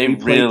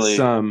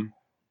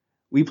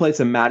 We played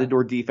some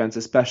Matador defense,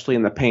 especially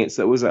in the paint.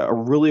 So it was a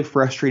really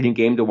frustrating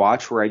game to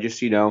watch, where I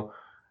just,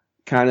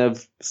 kind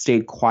of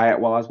stayed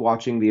quiet while I was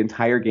watching the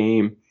entire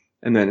game.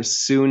 And then as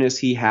soon as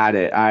he had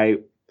it,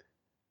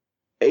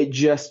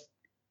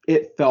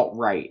 it felt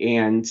right.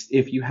 And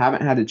if you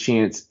haven't had a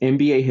chance,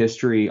 NBA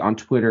History on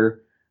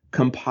Twitter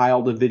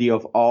compiled a video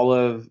of all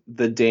of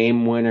the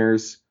Dame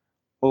winners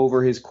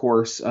over his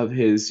course of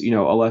his,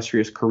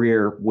 illustrious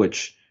career,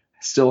 which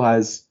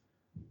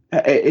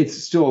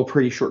it's still a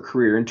pretty short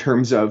career in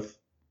terms of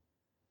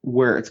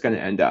where it's going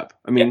to end up.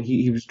 I mean,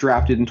 he was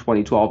drafted in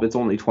 2012. It's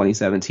only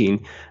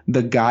 2017.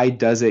 The guy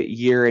does it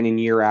year in and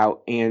year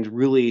out. And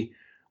really,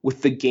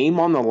 with the game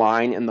on the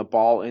line and the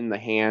ball in the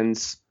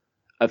hands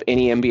of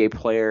any NBA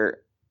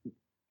player,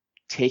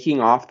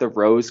 taking off the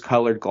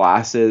rose-colored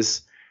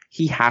glasses,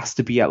 he has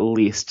to be at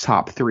least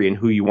top 3 in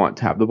who you want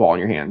to have the ball in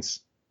your hands.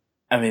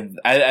 I mean,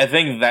 I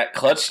think that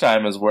clutch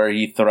time is where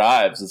he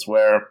thrives. It's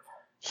where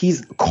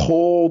he's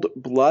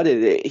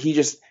cold-blooded.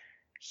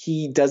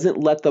 He doesn't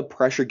let the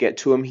pressure get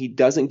to him. He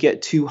doesn't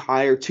get too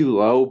high or too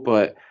low,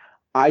 but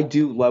I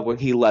do love when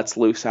he lets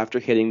loose after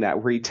hitting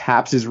that, where he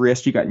taps his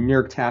wrist. You got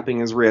Nurk tapping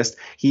his wrist.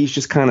 He's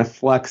just kind of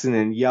flexing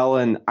and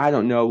yelling, I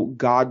don't know,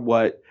 God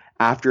what,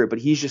 after it, but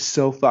he's just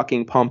so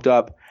fucking pumped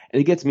up, and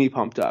it gets me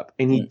pumped up.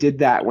 And he did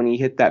that when he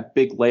hit that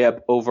big layup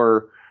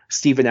over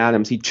Steven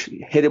Adams. He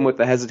hit him with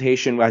the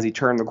hesitation as he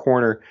turned the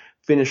corner,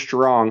 finished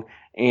strong,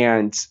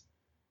 and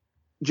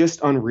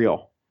just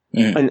unreal.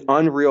 An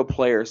unreal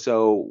player.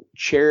 So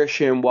cherish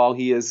him while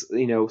he is,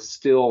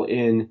 still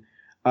in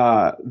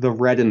the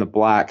red and the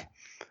black.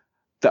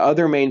 The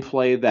other main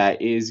play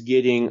that is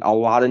getting a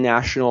lot of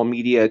national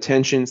media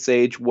attention,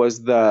 Sage,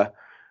 was the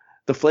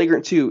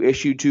flagrant 2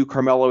 issued to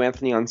Carmelo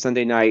Anthony on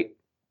Sunday night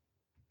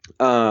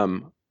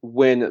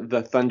when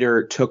the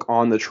Thunder took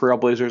on the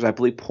Trailblazers. I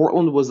believe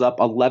Portland was up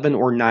 11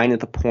 or 9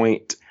 at the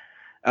point.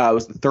 It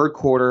was the third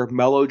quarter.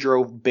 Melo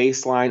drove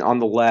baseline on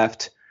the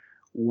left,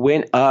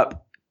 went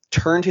up,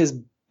 turned his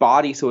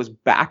body so his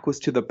back was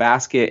to the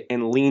basket,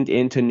 and leaned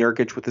into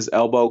Nurkic with his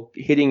elbow,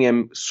 hitting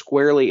him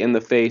squarely in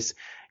the face.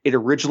 It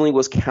originally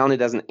was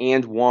counted as an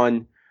and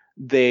one.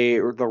 The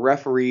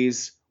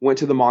referees went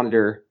to the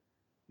monitor.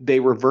 They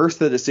reversed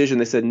the decision.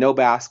 They said no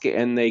basket,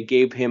 and they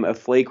gave him a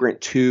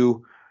flagrant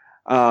 2.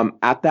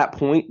 At that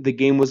point, the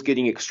game was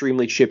getting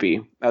extremely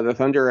chippy. The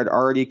Thunder had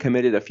already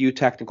committed a few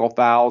technical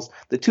fouls.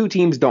 The two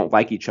teams don't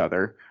like each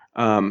other.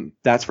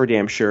 That's for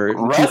damn sure.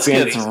 Russ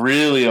gets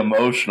really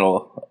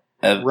emotional.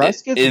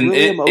 Russ gets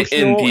really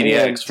emotional in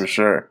PDX for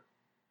sure.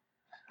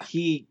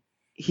 He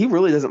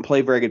really doesn't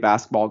play very good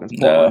basketball against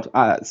Portland.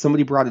 No.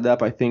 Somebody brought it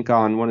up, I think,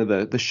 on one of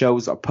the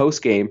shows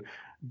post game,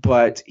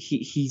 but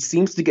he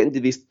seems to get into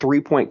these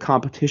 3-point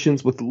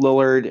competitions with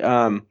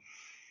Lillard.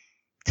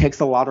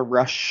 Takes a lot of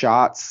rush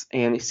shots,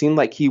 and it seemed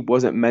like he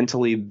wasn't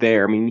mentally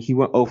there. I mean, he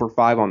went over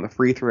 5 on the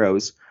free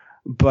throws,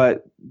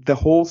 but the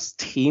whole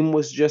team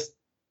was just,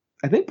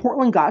 I think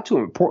Portland got to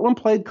him. Portland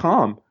played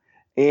calm,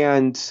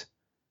 and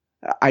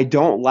I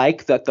don't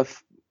like that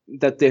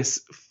that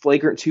this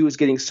flagrant 2 is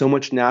getting so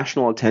much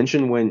national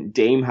attention when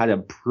Dame had a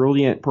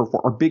brilliant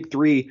big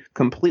 3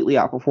 completely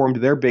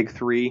outperformed their big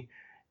 3.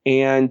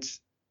 And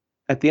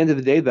at the end of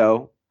the day,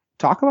 though,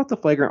 talk about the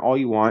flagrant all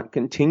you want.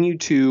 Continue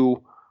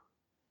to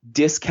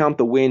discount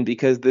the win,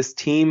 because this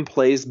team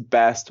plays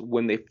best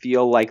when they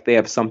feel like they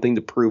have something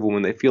to prove and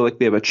when they feel like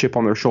they have a chip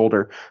on their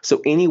shoulder.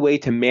 So any way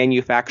to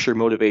manufacture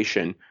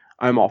motivation,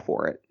 I'm all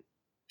for it.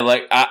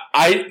 Like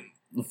I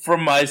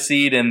from my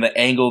seat and the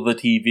angle of the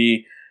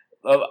TV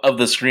of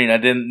the screen, I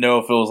didn't know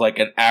if it was like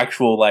an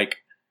actual like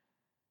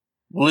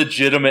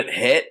legitimate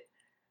hit.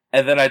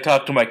 And then I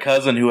talked to my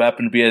cousin who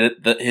happened to be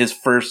at his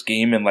first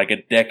game in like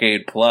a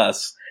decade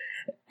plus,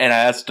 and I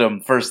asked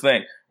him first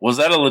thing, was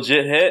that a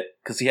legit hit?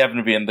 Because he happened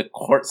to be in the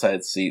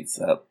courtside seats.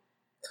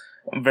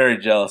 I'm very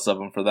jealous of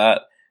him for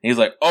that. And he's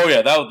like, "Oh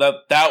yeah,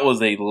 that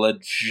was a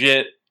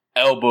legit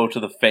elbow to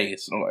the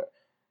face." And I'm like,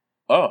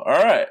 "Oh,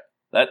 all right,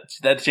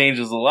 that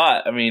changes a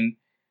lot." I mean,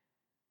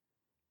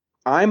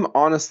 I'm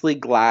honestly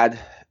glad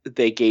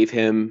they gave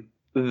him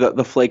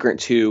the flagrant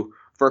 2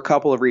 for a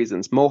couple of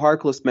reasons. Mo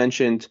Harkless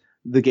mentioned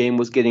the game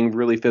was getting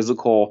really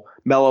physical.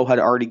 Melo had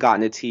already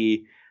gotten a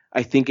tee.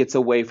 I think it's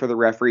a way for the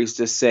referees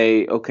to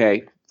say,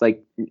 okay,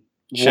 like,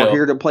 chill. We're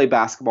here to play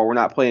basketball. We're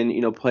not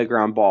playing,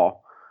 playground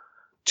ball.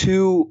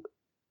 2,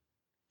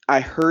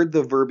 I heard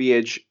the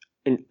verbiage,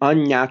 an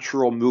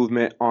unnatural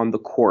movement on the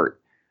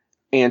court.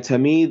 And to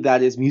me,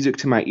 that is music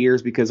to my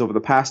ears, because over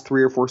the past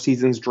 3 or 4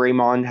 seasons,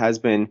 Draymond has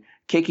been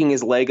kicking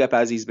his leg up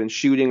as he's been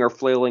shooting or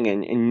flailing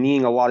and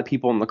kneeing a lot of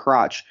people in the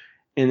crotch,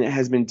 and it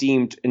has been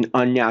deemed an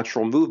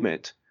unnatural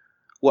movement.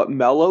 What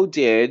Melo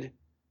did,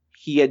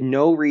 he had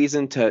no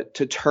reason to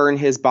turn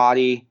his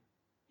body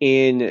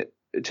in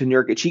to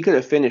Nurkic. He could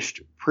have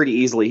finished pretty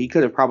easily. He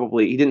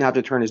didn't have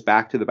to turn his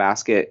back to the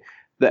basket.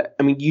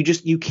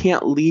 You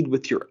can't lead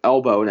with your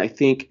elbow. And I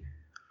think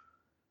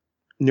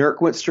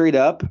Nurk went straight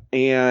up,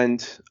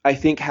 and I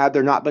think had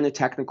there not been a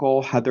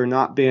technical, had there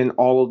not been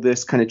all of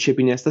this kind of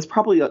chippiness, that's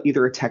probably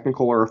either a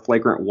technical or a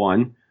flagrant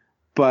 1,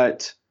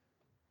 but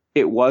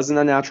it was an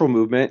unnatural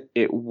movement.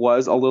 It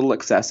was a little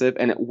excessive,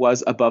 and it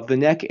was above the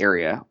neck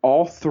area.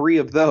 All 3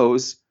 of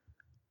those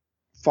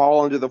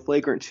fall under the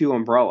flagrant 2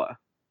 umbrella.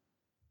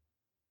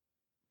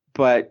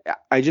 But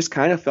I just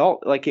kind of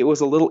felt like it was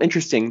a little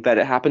interesting that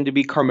it happened to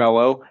be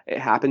Carmelo. It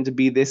happened to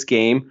be this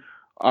game.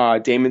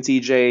 Dame and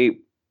CJ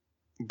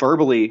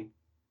verbally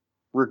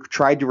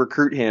tried to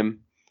recruit him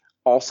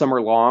all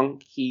summer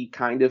long. He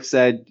kind of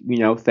said,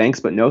 thanks,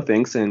 but no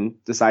thanks,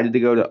 and decided to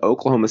go to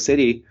Oklahoma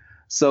City.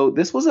 So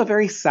this was a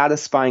very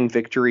satisfying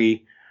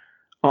victory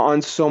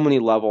on so many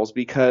levels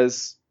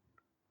because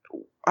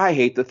I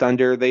hate the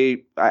Thunder.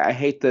 I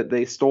hate that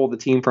they stole the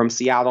team from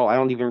Seattle. I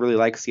don't even really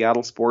like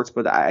Seattle sports,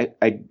 but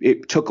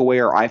it took away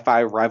our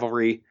I-5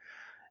 rivalry,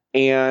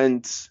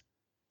 and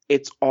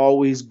it's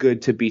always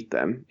good to beat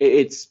them.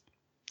 It's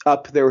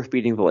up there with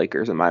beating the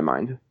Lakers in my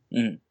mind.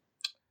 Mm.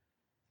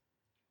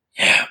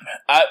 Yeah,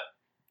 man.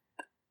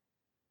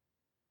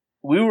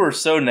 We were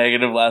so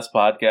negative last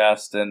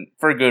podcast, and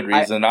for good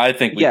reason. I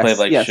think we played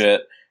like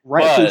shit.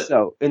 Rightfully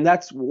so. And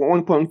that's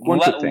one quick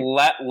thing.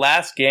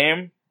 Last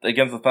game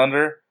against the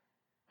Thunder,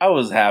 I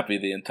was happy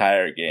the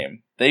entire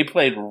game. They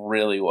played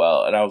really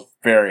well, and I was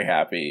very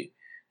happy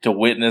to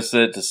witness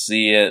it, to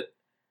see it.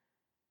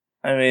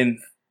 I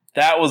mean,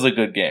 that was a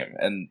good game,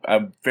 and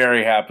I'm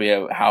very happy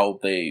at how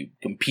they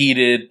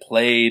competed,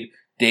 played,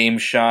 Dame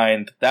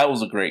shined. That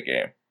was a great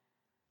game.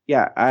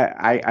 Yeah,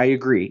 I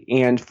agree.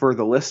 And for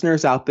the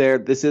listeners out there,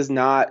 this is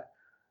not,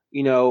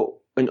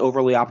 an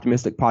overly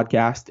optimistic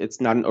podcast.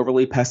 It's not an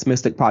overly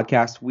pessimistic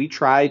podcast. We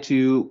try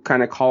to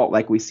kind of call it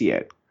like we see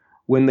it.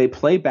 When they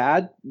play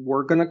bad,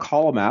 we're going to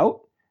call them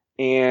out,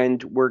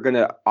 and we're going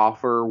to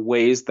offer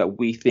ways that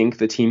we think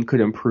the team could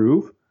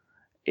improve.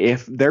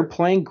 If they're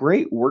playing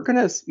great, we're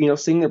going to,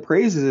 sing their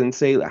praises and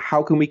say,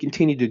 how can we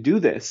continue to do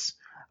this?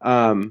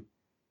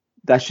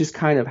 That's just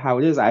kind of how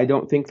it is. I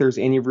don't think there's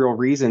any real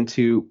reason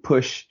to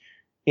push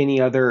any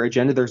other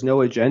agenda. There's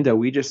no agenda.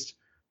 We just...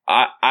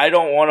 I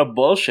don't want to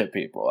bullshit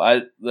people.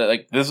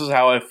 This is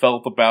how I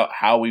felt about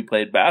how we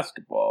played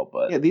basketball.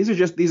 But yeah,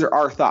 these are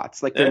our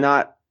thoughts. They're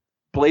not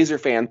Blazer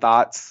fan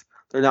thoughts.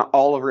 They're not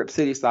all of Rip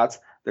City's thoughts.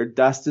 They're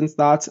Dustin's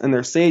thoughts and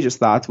they're Sage's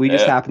thoughts. We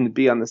just happen to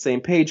be on the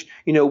same page.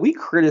 We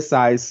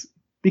criticize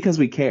because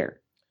we care.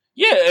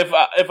 Yeah,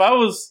 if I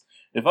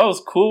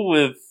was cool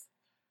with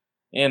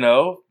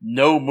no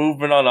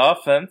movement on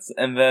offense,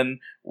 and then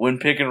when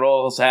pick and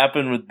rolls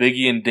happen with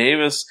Biggie and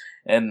Davis,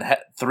 and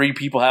three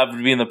people happen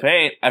to be in the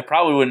paint, I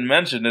probably wouldn't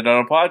mention it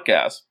on a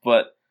podcast.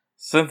 But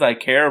since I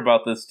care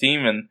about this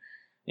team and,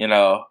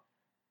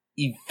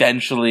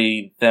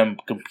 eventually them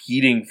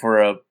competing for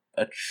a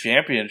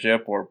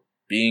championship or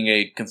being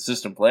a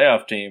consistent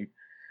playoff team,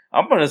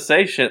 I'm going to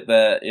say shit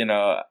that,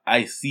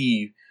 I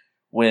see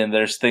when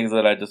there's things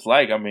that I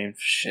dislike. I mean,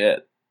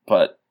 shit.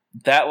 But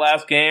that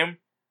last game,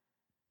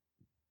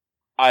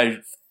 I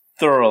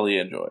thoroughly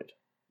enjoyed.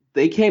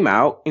 They came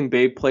out and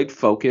they played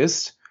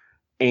focused,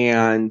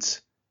 and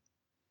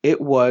it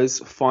was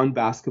fun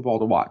basketball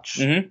to watch.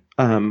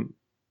 Mm-hmm.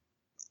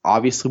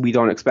 Obviously, we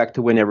don't expect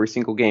to win every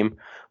single game,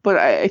 but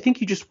I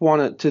think you just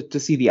want to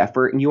see the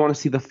effort, and you want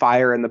to see the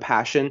fire and the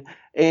passion.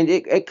 And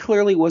it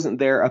clearly wasn't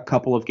there a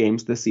couple of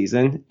games this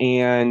season,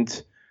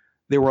 and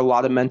there were a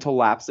lot of mental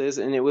lapses.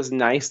 And it was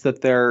nice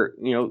that they're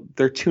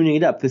tuning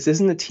it up. This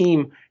isn't a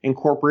team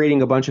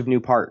incorporating a bunch of new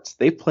parts.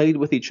 They've played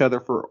with each other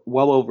for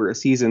well over a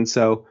season,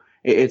 so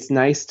it's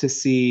nice to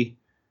see.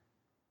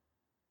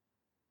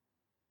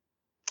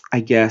 I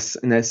guess,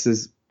 and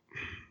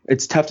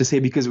it's tough to say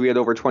because we had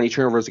over 20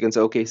 turnovers against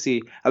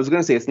OKC. I was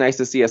going to say it's nice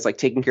to see us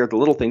taking care of the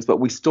little things,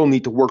 but we still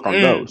need to work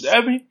on those.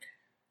 I mean,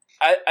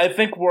 I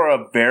think we're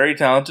a very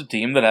talented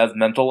team that has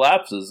mental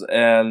lapses,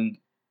 and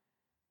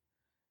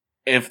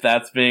if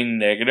that's being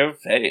negative,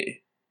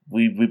 hey,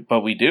 but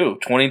we do.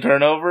 20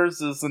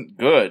 turnovers isn't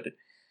good.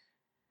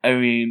 I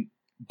mean,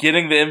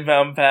 getting the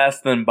inbound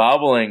pass, then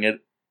bobbling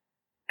it,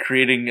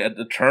 creating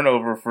a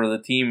turnover for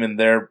the team and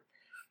they're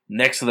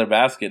next to their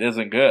basket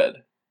isn't good.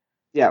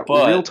 Yeah,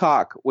 but real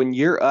talk. When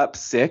you're up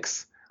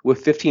 6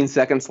 with 15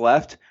 seconds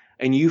left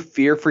and you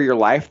fear for your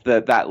life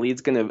that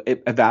lead's going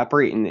to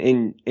evaporate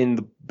in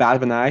the bat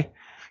of an eye,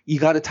 you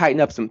got to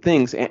tighten up some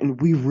things.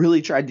 And we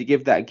really tried to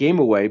give that game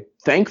away.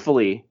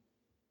 Thankfully,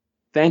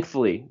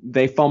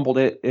 they fumbled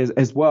it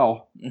as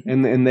well,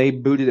 and they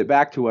booted it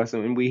back to us,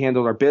 and we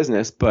handled our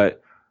business.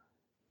 But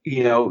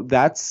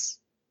that's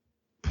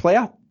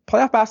playoff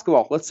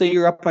basketball. Let's say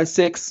you're up by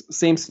 6,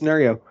 same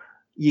scenario.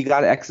 You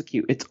got to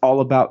execute. It's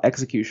all about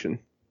execution.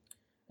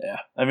 Yeah,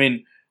 I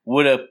mean,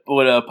 would a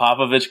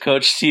Popovich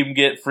coach team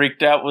get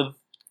freaked out with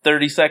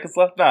 30 seconds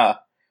left? Nah,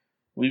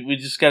 we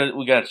just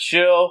gotta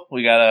chill.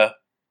 We gotta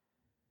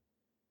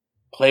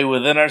play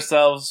within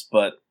ourselves.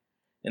 But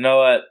you know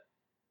what?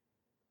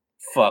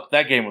 Fuck,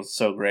 that game was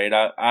so great.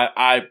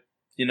 I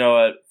you know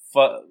what?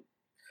 Fuck,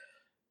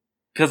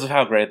 because of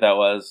how great that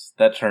was.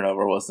 That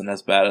turnover wasn't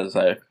as bad as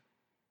I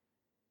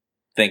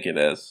think it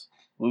is.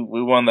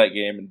 We won that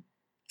game and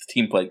the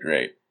team played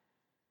great.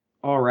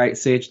 All right,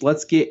 Sage,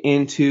 let's get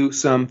into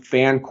some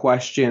fan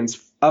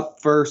questions. Up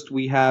first,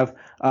 we have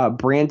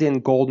Brandon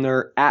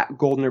Goldner at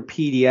Goldner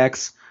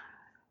PDX.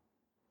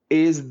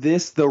 Is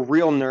this the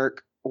real Nurk,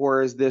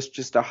 or is this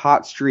just a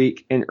hot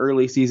streak and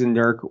early season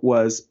Nurk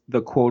was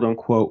the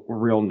quote-unquote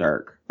real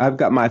Nurk? I've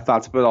got my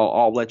thoughts, but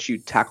I'll let you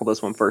tackle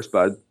this one first,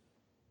 bud.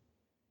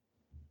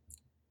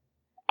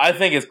 I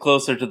think it's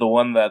closer to the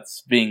one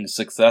that's being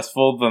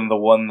successful than the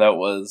one that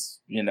was,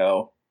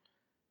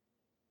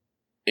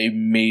 a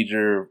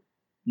major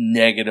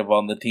negative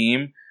on the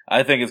team.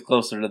 I think it's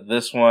closer to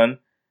this one.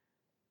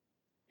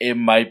 It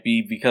might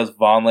be because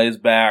Vonleh's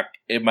back.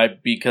 It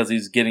might be because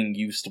he's getting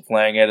used to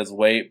playing at his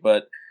weight.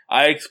 But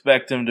I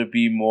expect him to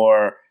be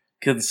more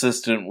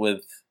consistent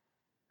with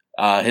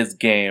his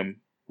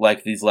game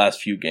like these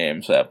last few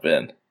games have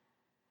been.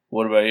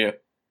 What about you?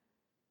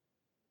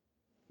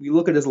 You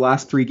look at his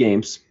last 3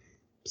 games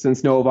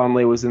since Noah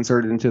Vonleh was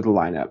inserted into the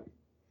lineup.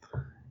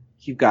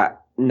 You've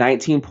got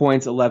 19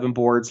 points, 11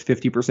 boards,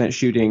 50%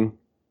 shooting,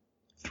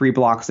 3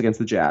 blocks against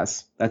the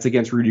Jazz. That's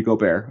against Rudy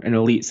Gobert, an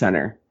elite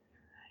center.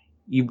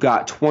 You've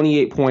got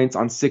 28 points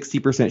on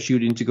 60%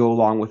 shooting to go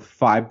along with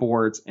 5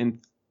 boards and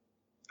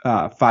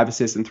 5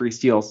 assists and 3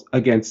 steals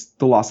against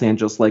the Los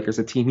Angeles Lakers,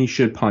 a team he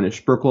should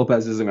punish. Brook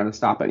Lopez isn't going to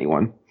stop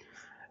anyone.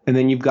 And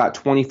then you've got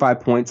 25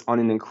 points on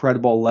an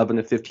incredible 11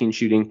 to 15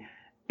 shooting,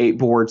 8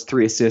 boards,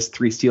 3 assists,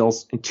 3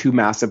 steals, and 2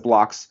 massive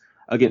blocks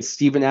against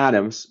Steven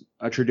Adams,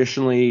 a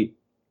traditionally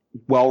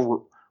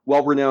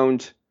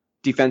well-renowned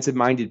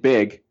defensive-minded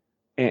big,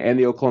 and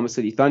the Oklahoma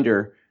City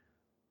Thunder.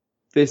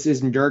 This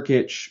is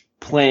Nurkic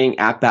playing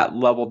at that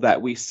level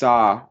that we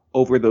saw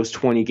over those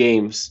 20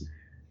 games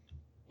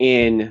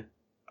in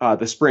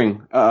the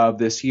spring of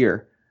this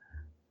year.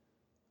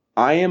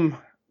 I am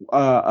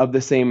of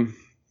the same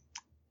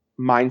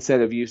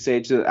mindset of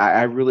usage that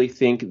I really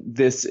think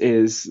this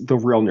is the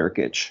real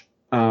Nurkic.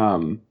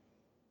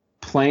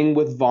 Playing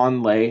with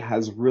Vonleh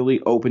has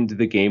really opened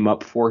the game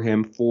up for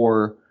him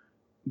for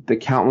the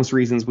countless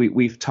reasons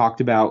we've talked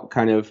about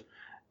kind of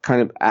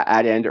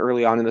at end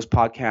early on in this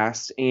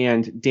podcast.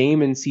 And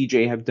Dame and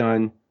CJ have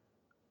done,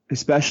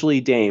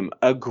 especially Dame,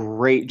 a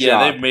great job.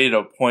 Yeah, they've made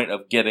a point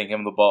of getting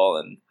him the ball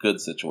in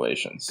good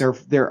situations.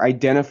 They're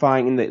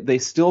identifying, and they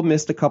still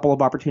missed a couple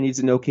of opportunities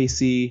in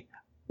OKC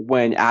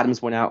when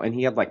Adams went out, and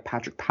he had like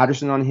Patrick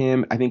Patterson on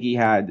him. I think he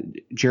had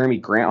Jeremy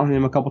Grant on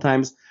him a couple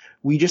times.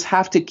 We just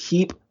have to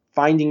keep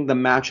finding the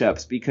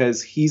matchups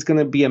because he's going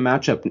to be a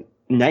matchup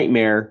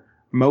nightmare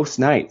most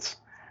nights.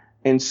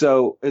 And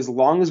so as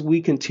long as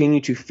we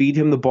continue to feed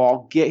him the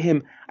ball, get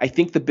him, I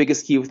think the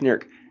biggest key with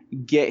Nurk,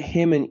 get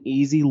him an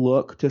easy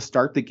look to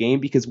start the game,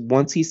 because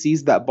once he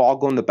sees that ball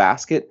go in the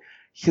basket,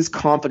 his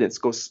confidence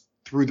goes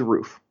through the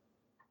roof.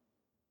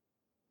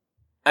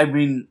 I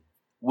mean,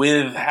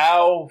 with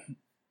how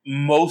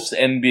most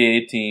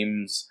NBA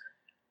teams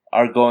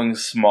are going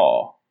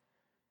small,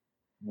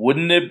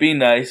 wouldn't it be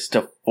nice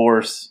to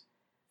force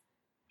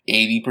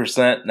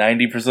 80%,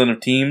 90% of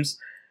teams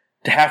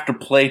to have to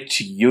play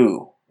to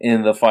you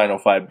in the final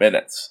 5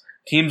 minutes?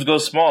 Teams go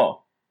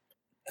small.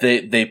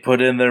 They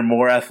put in their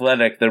more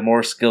athletic, their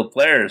more skilled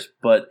players.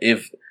 But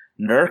if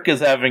Nurk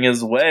is having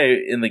his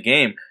way in the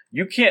game,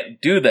 you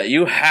can't do that.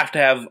 You have to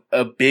have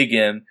a big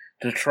in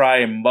to try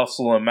and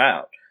muscle him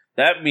out.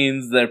 That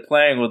means they're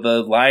playing with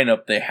a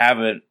lineup they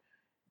haven't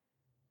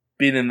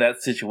been in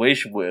that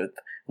situation with,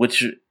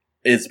 which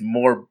is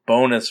more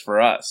bonus for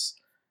us.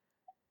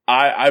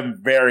 I'm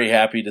very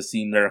happy to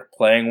see Nurk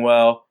playing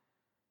well,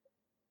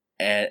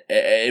 and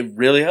it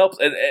really helps.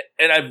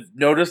 And I've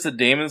noticed that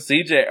Dame and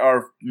CJ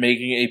are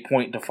making a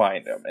point to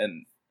find him,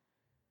 and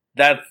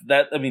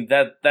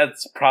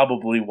that's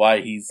probably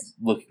why he's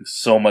looking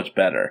so much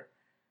better.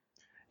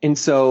 And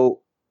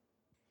so,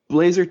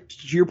 Blazer,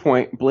 to your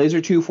point,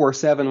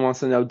 Blazer247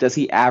 wants to know, does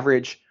he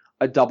average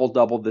a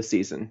double-double this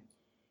season?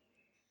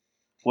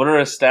 What are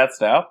his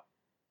stats now?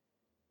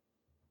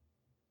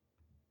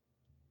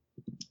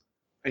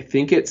 I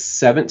think it's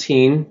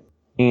 17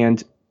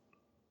 and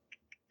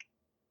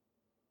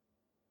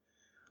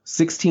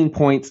 16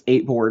 points,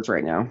 8 boards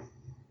right now.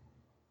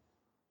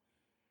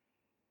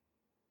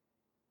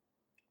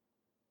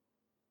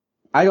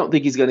 I don't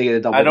think he's going to get a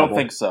double-double.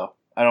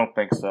 I don't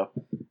think so.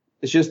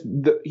 It's just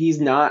he's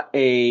not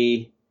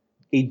a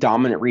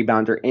dominant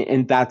rebounder,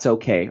 and that's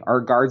okay. Our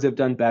guards have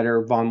done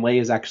better.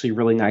 Vonleh is actually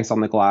really nice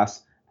on the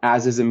glass,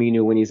 as is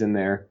Aminu when he's in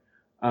there.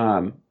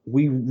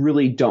 We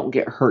really don't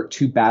get hurt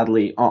too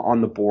badly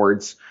on the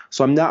boards,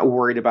 so I'm not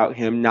worried about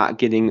him not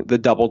getting the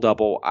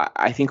double-double.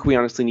 I think we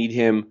honestly need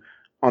him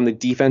on the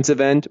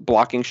defensive end,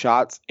 blocking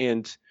shots,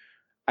 and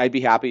I'd be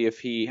happy if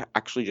he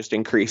actually just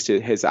increased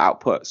his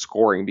output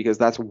scoring, because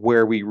that's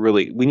where we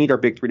need our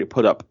big three to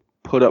put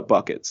up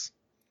buckets.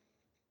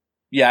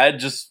 Yeah,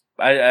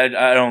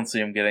 I don't see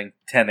him getting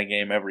 10 a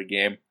game every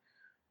game,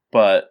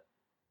 but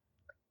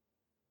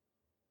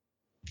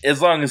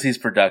as long as he's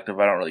productive,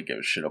 I don't really give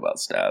a shit about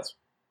stats.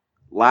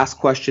 Last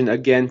question,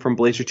 again from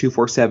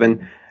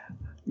Blazer247.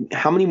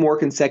 How many more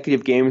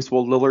consecutive games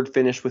will Lillard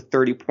finish with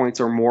 30 points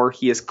or more?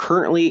 He is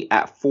currently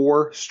at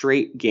 4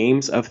 straight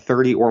games of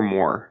 30 or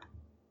more.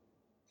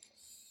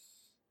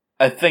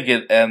 I think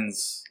it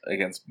ends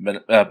against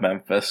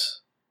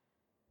Memphis.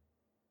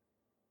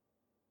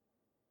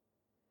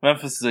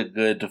 Memphis is a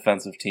good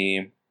defensive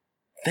team.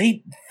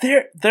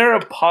 They're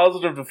a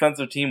positive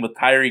defensive team with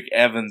Tyreek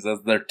Evans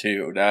as their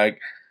 2. Like,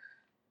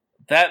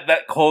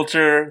 that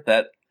culture,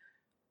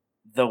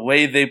 the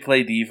way they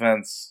play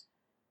defense,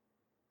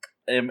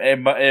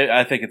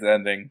 I think it's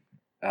ending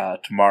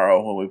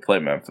tomorrow when we play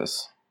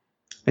Memphis.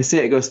 I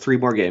say it goes 3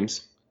 more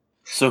games.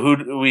 So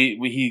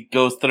he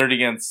goes 30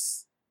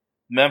 against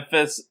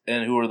Memphis,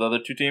 and who are the other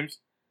 2 teams?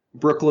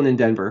 Brooklyn and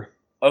Denver.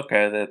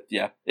 Okay,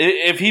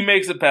 If he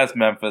makes it past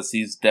Memphis,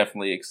 he's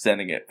definitely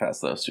extending it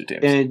past those two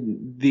teams.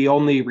 And the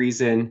only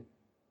reason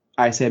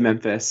I say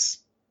Memphis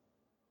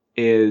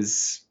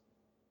is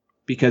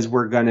because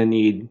we're going to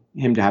need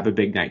him to have a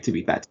big night to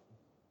beat that.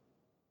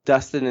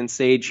 Dustin and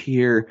Sage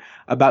here,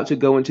 about to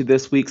go into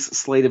this week's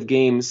slate of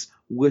games,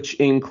 which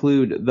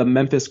include the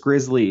Memphis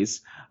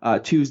Grizzlies,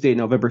 Tuesday,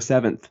 November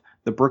 7th,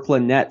 the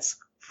Brooklyn Nets,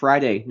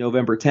 Friday,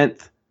 November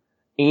 10th,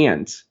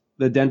 and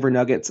the Denver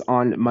Nuggets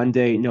on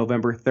Monday,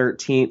 November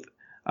 13th.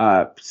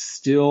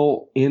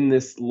 Still in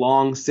this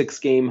long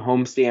 6-game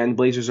homestand.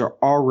 Blazers are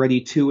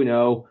already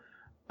 2-0.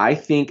 I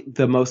think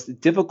the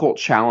most difficult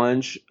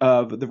challenge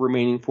of the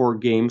remaining 4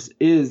 games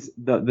is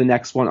the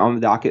next one on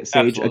the docket,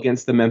 Sage, Absolutely.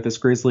 against the Memphis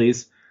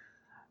Grizzlies.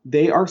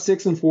 They are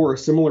 6-4, a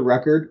similar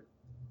record.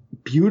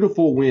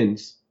 Beautiful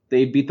wins.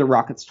 They beat the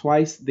Rockets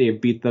twice. They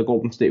have beat the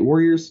Golden State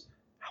Warriors.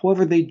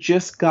 However, they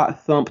just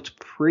got thumped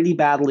pretty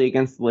badly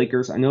against the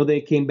Lakers. I know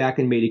they came back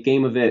and made a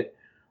game of it,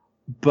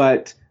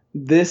 but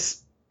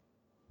this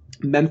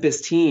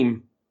Memphis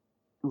team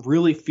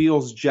really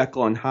feels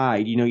Jekyll and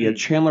Hyde. You know, you had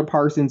Chandler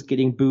Parsons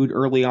getting booed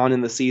early on in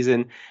the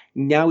season.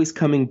 Now he's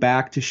coming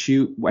back to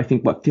shoot, I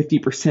think,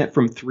 50%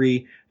 from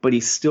 3, but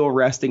he's still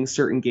resting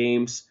certain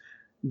games.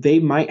 They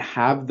might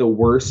have the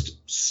worst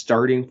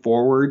starting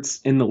forwards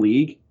in the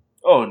league.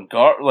 Oh, and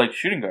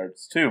shooting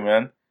guards too,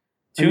 man.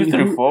 2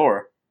 through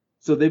 4.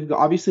 So they've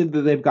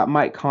got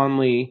Mike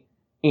Conley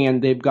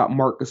and they've got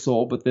Marc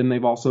Gasol, but then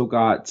they've also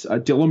got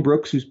Dillon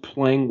Brooks, who's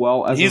playing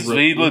well as a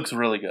rookie. He looks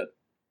really good.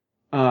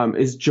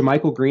 Is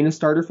JaMychal Green a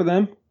starter for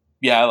them?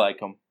 Yeah, I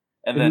like him.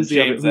 And then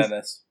James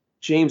Ennis.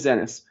 James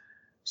Ennis.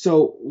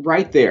 So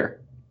right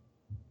there,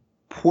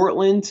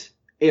 Portland,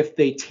 if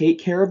they take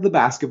care of the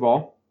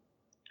basketball,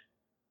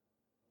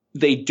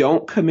 they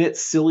don't commit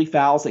silly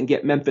fouls and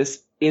get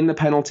Memphis in the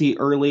penalty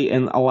early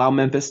and allow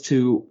Memphis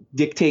to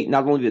dictate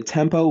not only the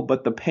tempo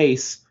but the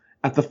pace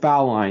at the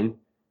foul line,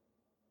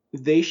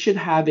 they should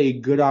have a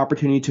good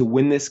opportunity to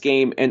win this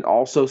game and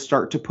also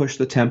start to push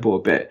the tempo a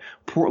bit.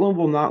 Portland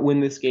will not win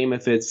this game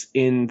if it's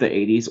in the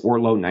 80s or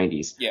low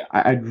 90s. Yeah.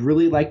 I'd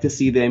really like to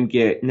see them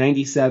get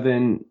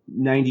 97,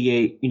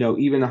 98,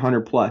 even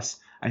 100 plus.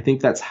 I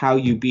think that's how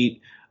you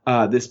beat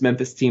this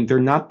Memphis team. They're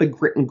not the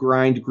grit and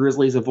grind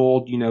Grizzlies of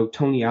old.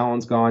 Tony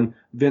Allen's gone,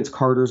 Vince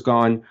Carter's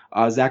gone,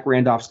 Zach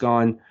Randolph's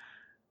gone.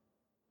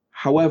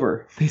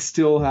 However, they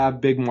still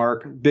have Big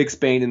Mark, Big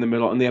Spain in the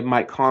middle, and they have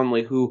Mike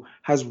Conley, who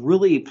has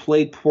really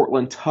played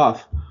Portland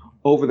tough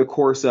over the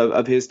course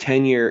of his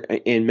tenure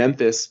in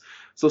Memphis.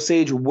 So,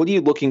 Sage, what are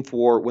you looking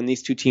for when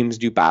these two teams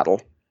do battle?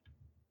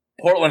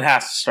 Portland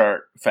has to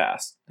start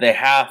fast. They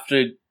have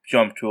to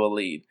jump to a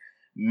lead.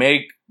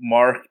 Make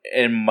Mark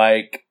and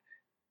Mike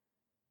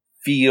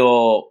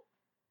feel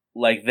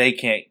like they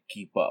can't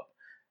keep up.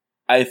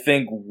 I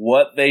think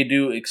what they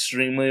do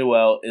extremely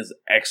well is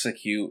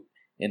execute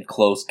in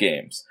close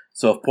games.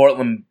 So if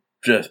Portland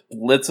just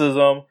blitzes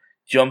them,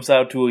 jumps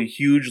out to a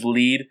huge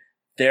lead,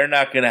 they're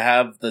not going to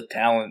have the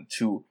talent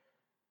to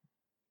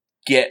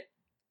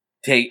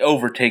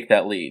overtake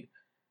that lead.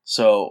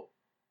 So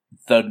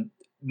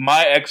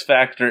my X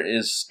factor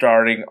is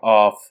starting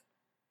off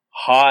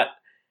hot,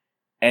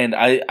 and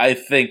I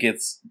think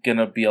it's going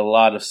to be a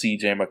lot of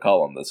CJ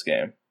McCollum this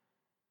game.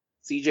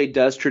 CJ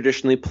does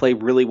traditionally play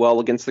really well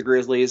against the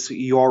Grizzlies.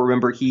 You all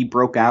remember he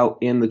broke out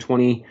in the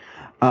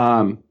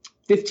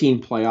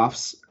 2015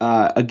 playoffs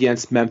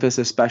against Memphis,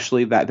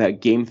 especially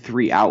that Game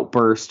 3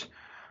 outburst.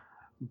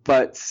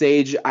 But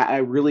Sage, I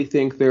really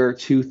think there are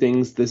two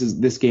things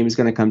this game is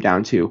going to come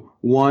down to.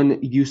 One,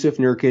 Yusuf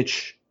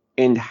Nurkic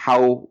and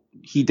how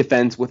he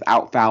defends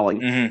without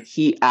fouling. Mm-hmm.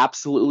 He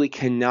absolutely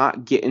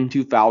cannot get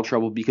into foul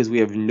trouble because we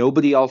have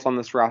nobody else on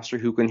this roster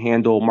who can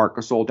handle Marc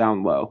Gasol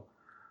down low.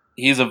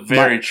 He's a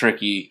very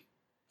tricky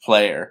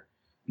player.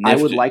 I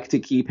would like to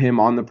keep him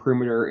on the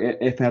perimeter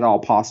if at all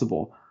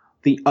possible.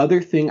 The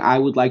other thing I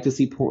would like to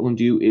see Portland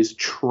do is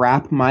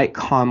trap Mike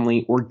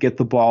Conley or get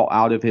the ball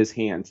out of his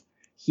hands.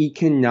 He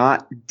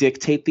cannot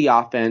dictate the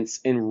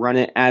offense and run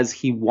it as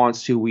he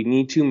wants to. We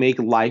need to make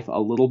life a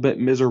little bit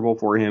miserable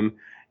for him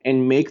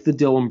and make the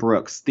Dillon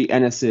Brooks, the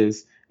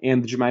Ennises,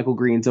 and the JaMychal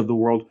Greens of the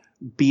world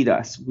beat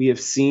us. We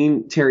have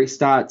seen Terry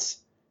Stotts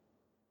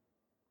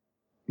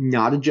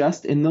not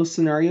adjust in those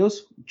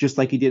scenarios, just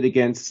like he did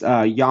against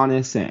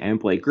Giannis and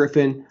Blake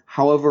Griffin.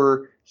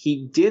 However,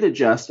 he did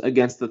adjust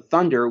against the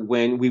Thunder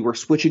when we were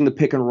switching the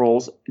pick and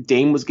rolls.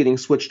 Dame was getting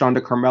switched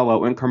onto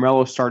Carmelo, and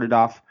Carmelo started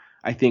off,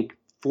 I think,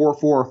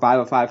 4-4 or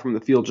 5-5 from the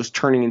field, just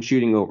turning and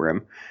shooting over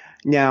him.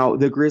 Now,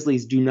 the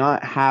Grizzlies do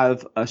not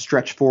have a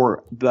stretch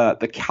for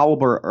the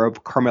caliber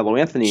of Carmelo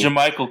Anthony.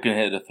 JaMychal can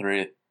hit a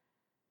 3.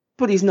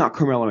 But he's not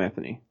Carmelo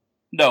Anthony.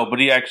 No, but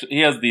he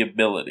has the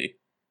ability.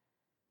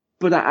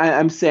 But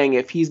I'm saying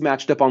if he's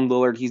matched up on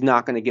Lillard, he's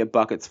not going to get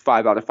buckets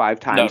 5 out of 5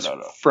 times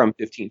from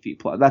 15 feet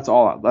plus. That's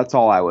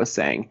all I was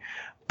saying.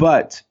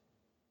 But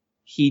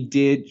he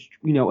did,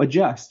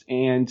 adjust,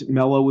 and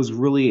Melo was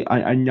really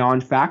a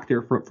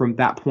non-factor from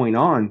that point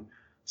on.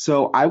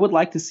 So I would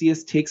like to see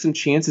us take some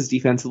chances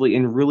defensively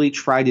and really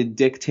try to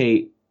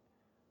dictate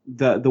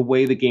the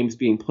way the game's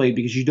being played,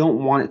 because you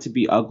don't want it to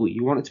be ugly.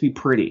 You want it to be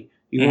pretty.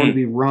 You want it to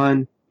be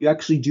run. You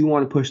actually do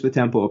want to push the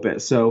tempo a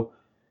bit. So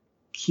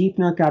keep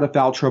Nurk out of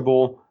foul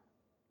trouble.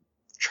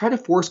 Try to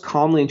force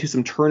Conley into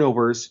some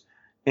turnovers,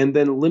 and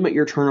then limit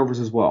your turnovers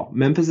as well.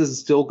 Memphis is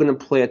still going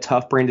to play a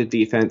tough brand of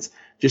defense.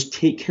 Just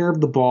take care of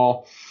the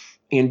ball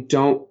and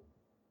don't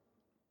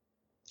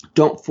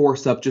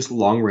force up just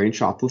long-range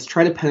shots. Let's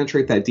try to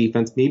penetrate that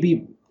defense.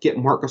 Maybe get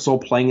Marc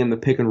Gasol playing in the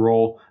pick and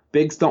roll.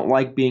 Bigs don't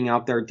like being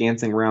out there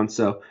dancing around,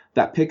 so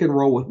that pick and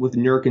roll with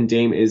Nurk and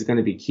Dame is going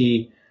to be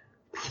key.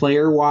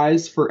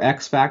 Player-wise for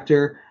X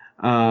Factor,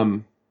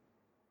 I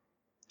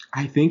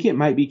think it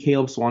might be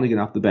Caleb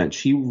Swanigan off the bench.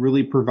 He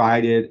really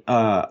provided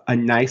a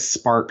nice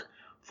spark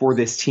for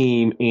this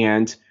team,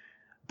 and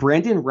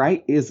Brandon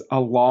Wright is a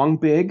long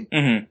big,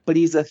 but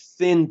he's a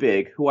thin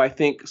big who I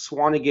think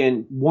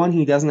Swanigan, one,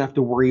 he doesn't have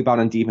to worry about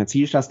on defense.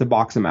 He just has to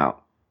box him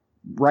out.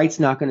 Wright's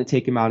not going to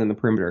take him out in the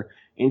perimeter.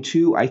 And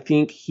two, I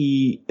think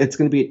it's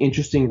going to be an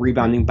interesting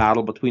rebounding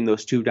battle between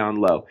those two down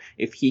low.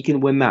 If he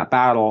can win that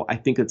battle, I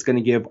think it's going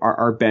to give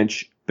our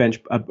bench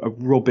a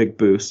real big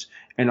boost.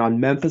 And on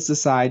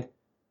Memphis' side,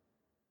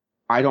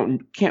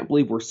 can't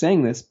believe we're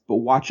saying this, but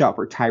watch out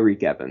for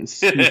Tyreek Evans.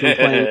 He's been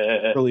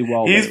playing really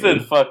well. He's lately.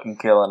 been fucking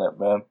killing it,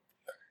 man.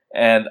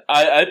 And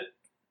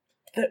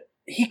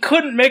he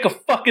couldn't make a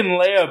fucking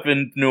layup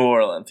in New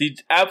Orleans. He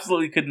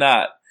absolutely could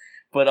not.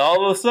 But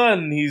all of a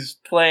sudden, he's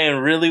playing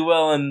really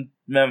well in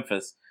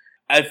Memphis.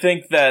 I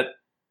think that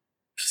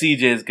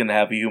CJ is going to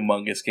have a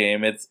humongous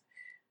game.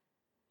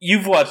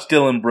 You've watched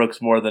Dylan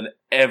Brooks more than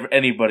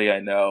anybody I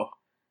know.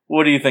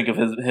 What do you think of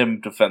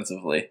him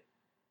defensively?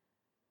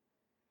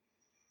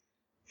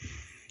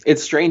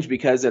 It's strange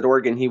because at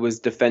Oregon he was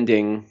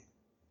defending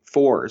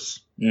fours.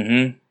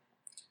 Mm-hmm.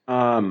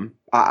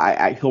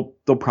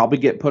 They'll probably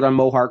get put on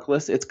Mo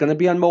Harkless. It's going to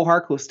be on Mo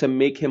Harkless to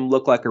make him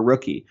look like a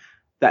rookie.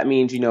 That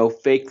means,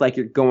 fake like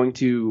you're going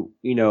to,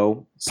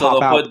 So they'll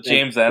put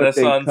James Ennis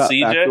on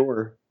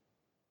CJ?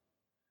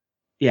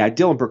 Yeah,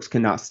 Dylan Brooks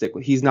cannot stick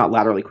with. He's not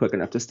laterally quick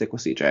enough to stick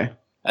with CJ.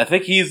 I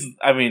think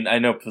I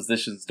know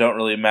positions don't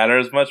really matter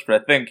as much, but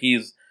I think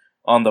he's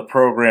on the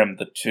program,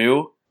 the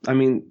 2. I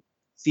mean,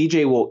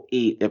 CJ will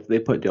eat if they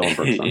put Dylan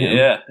Brooks on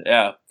him.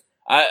 Yeah.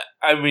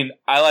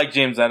 I like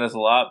James Ennis a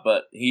lot,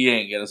 but he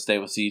ain't gonna stay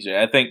with CJ.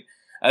 I think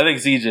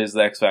CJ is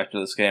the X factor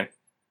of this game.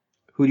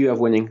 Who do you have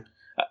winning?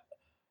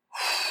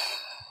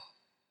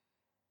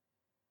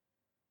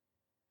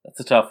 That's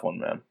a tough one,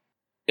 man.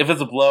 If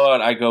it's a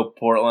blowout, I go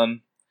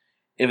Portland.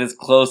 If it's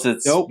close,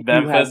 it's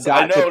Memphis.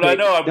 I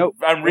know.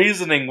 I'm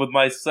reasoning with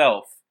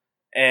myself,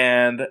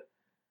 and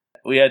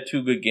we had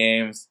 2 good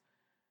games.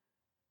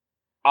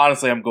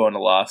 Honestly, I'm going to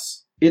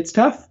loss. It's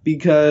tough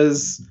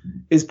because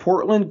is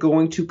Portland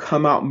going to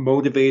come out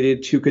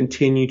motivated to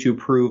continue to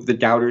prove the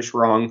doubters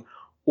wrong,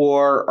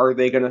 or are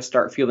they going to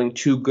start feeling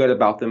too good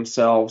about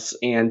themselves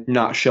and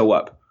not show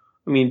up?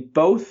 I mean,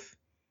 both.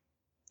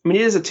 I mean,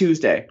 it is a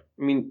Tuesday.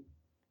 I mean,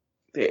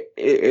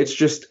 it's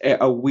just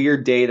a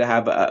weird day to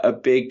have a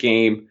big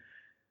game.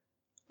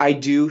 I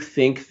do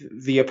think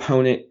the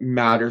opponent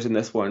matters in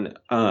this one.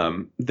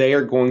 They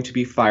are going to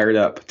be fired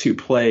up to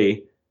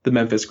play the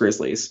Memphis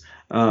Grizzlies.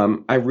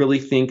 I really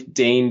think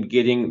Dame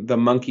getting the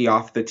monkey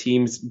off the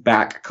team's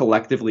back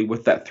collectively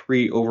with that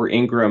 3 over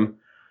Ingram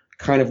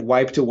kind of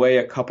wiped away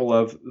a couple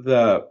of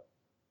the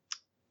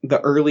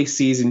early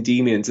season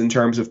demons in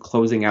terms of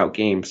closing out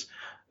games.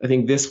 I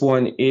think this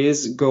one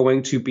is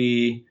going to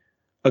be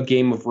a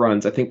game of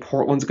runs. I think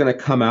Portland's going to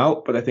come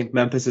out, but I think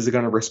Memphis is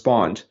going to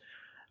respond.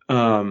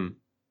 But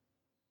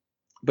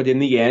in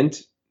the end,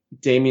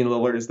 Damian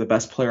Lillard is the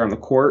best player on the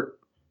court.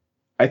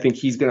 I think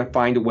he's going to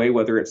find a way,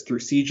 whether it's through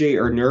CJ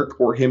or Nurk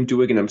or him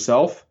doing it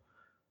himself.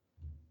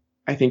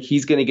 I think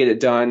he's going to get it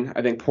done.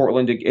 I think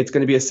Portland, it's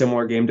going to be a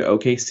similar game to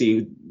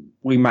OKC.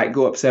 We might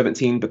go up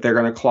 17, but they're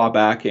going to claw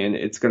back, and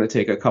it's going to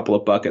take a couple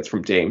of buckets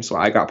from Dame. So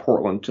I got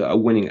Portland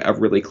winning a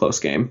really close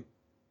game.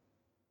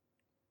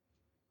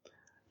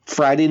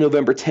 Friday,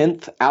 November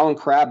 10th, Alan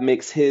Crabb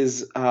makes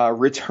his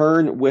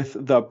return with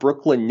the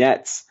Brooklyn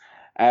Nets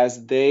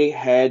as they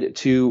head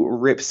to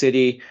Rip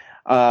City.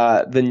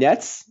 The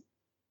Nets,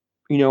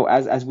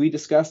 as we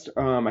discussed,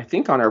 I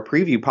think on our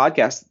preview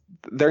podcast,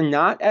 they're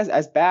not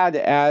as bad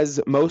as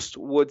most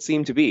would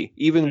seem to be,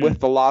 even with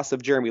the loss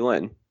of Jeremy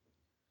Lin.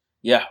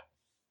 Yeah.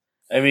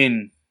 I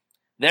mean,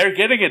 they're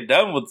getting it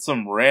done with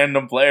some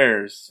random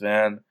players,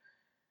 man.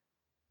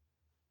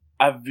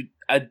 I've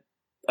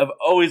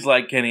always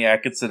liked Kenny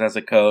Atkinson as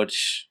a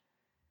coach,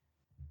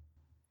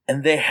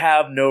 and they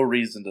have no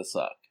reason to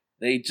suck.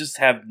 They just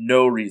have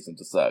no reason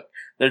to suck.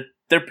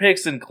 They're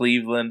picks in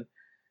Cleveland.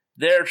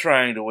 They're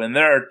trying to win.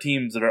 There are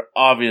teams that are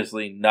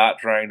obviously not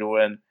trying to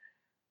win.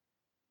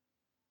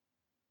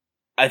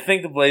 I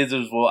think the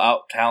Blazers will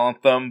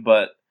out-talent them,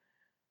 but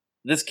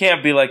this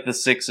can't be like the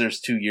Sixers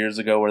 2 years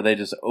ago where they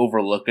just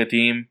overlook a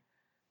team.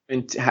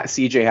 And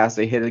CJ has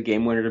to hit a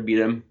game winner to beat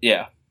him.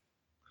 Yeah.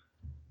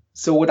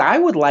 So what I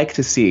would like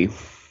to see,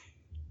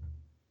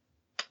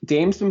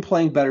 Dame's been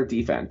playing better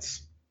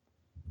defense.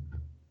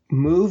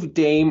 Move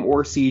Dame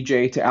or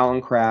CJ to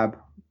Alan Crabb.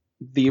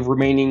 The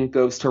remaining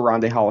goes to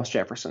Rondé Hollis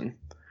Jefferson.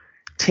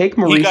 Take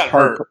He Maurice got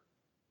Harper. hurt.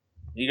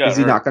 He got Is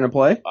he hurt. not going to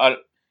play?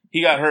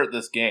 He got hurt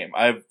this game.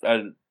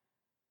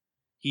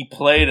 He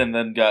played and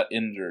then got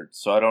injured,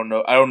 so I don't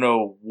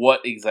know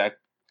what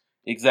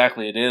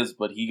exactly it is,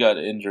 but he got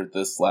injured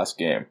this last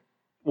game.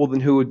 Well,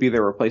 then who would be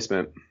their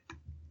replacement?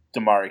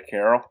 Damari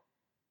Carroll.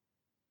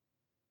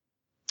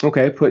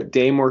 Okay, put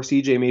Dame or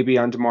CJ maybe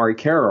on Damari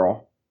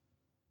Carroll.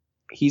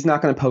 He's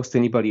not going to post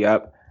anybody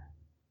up.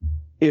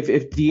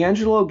 If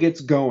D'Angelo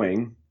gets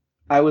going,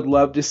 I would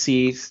love to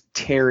see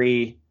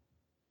Terry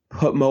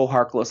put Mo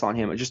Harkless on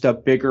him, just a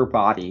bigger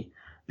body,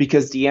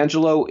 because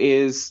D'Angelo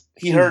is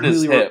He hurt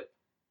his hip.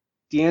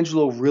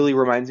 D'Angelo really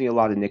reminds me a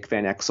lot of Nick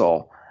Van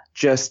Exel,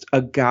 just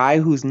a guy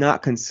who's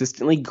not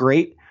consistently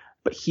great,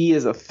 but he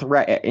is a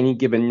threat at any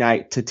given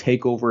night to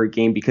take over a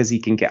game because he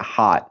can get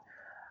hot.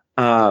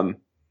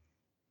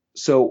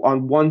 So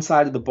on one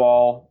side of the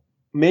ball,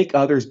 make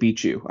others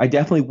beat you. I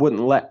definitely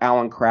wouldn't let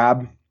Alan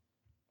Crabb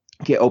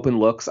get open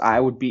looks. I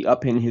would be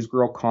up in his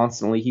grill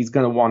constantly. He's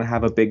going to want to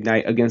have a big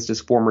night against his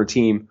former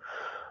team.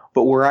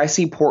 But where I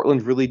see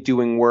Portland really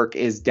doing work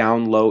is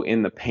down low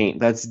in the paint.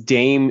 That's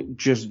Dame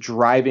just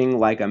driving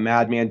like a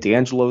madman.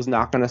 D'Angelo's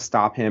not going to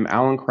stop him.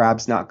 Alan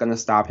Crabb's not going to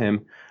stop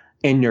him.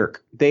 And Nurk,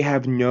 they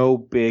have no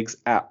bigs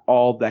at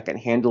all that can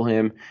handle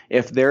him.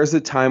 If there's a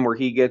time where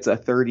he gets a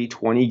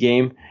 30-20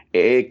 game,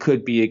 it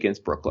could be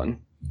against Brooklyn.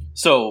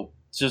 So,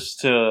 just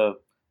to...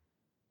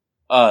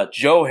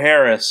 Joe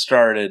Harris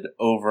started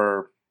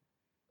over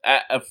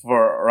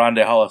for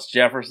Rondé Hollis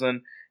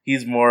Jefferson.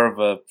 He's more of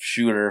a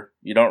shooter.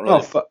 You don't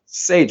really...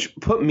 Sage,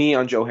 put me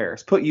on Joe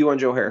Harris. Put you on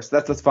Joe Harris.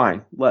 That's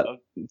fine.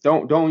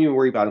 Don't even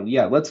worry about him.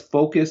 Yeah, let's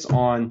focus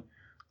on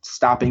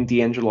stopping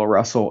D'Angelo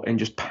Russell and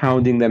just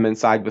pounding them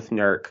inside with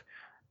Nurk.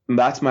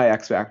 That's my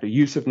X factor.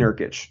 Yusuf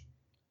Nurkic.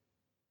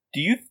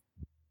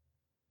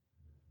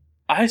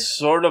 I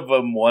sort of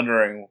am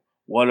wondering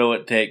what it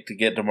would take to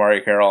get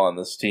Damari Carroll on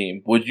this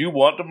team. Would you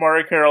want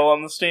Damari Carroll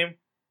on this team?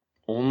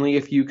 Only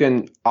if you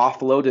can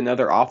offload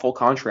another awful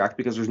contract,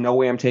 because there's no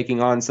way I'm taking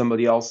on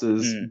somebody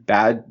else's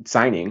bad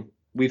signing.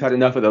 We've had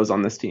enough of those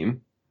on this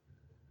team.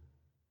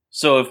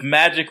 So if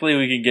magically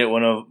we can get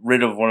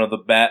rid of one of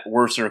the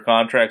worser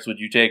contracts, would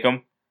you take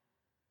him?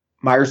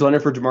 Myers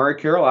Leonard for Damari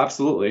Carroll?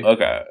 Absolutely.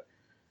 Okay.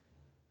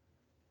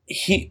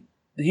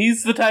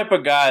 He's the type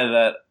of guy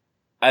that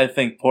I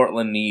think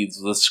Portland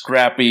needs. The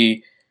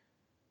scrappy,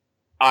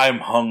 I'm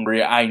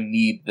hungry, I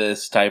need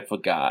this type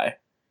of guy.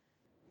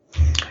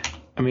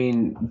 I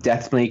mean,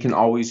 definitely can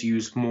always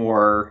use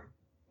more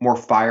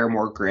fire,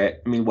 more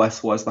grit. I mean,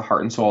 Wes was the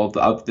heart and soul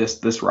of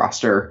this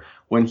roster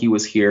when he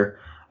was here.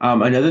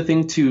 Another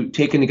thing to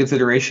take into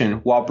consideration,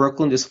 while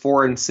Brooklyn is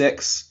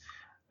 4-6,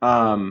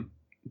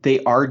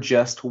 they are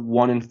just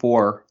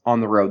 1-4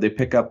 on the road. They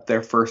pick up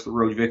their first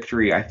road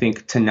victory, I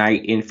think,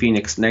 tonight in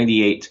Phoenix,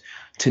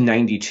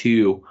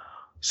 98-92.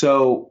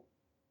 So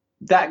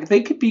that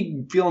they could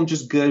be feeling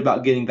just good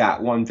about getting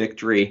that one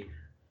victory.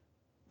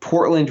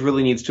 Portland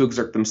really needs to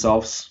exert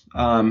themselves.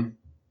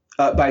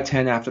 Up by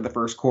 10 after the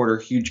first quarter,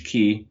 huge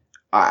key.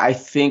 I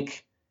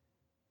think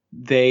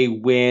they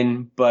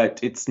win, but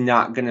it's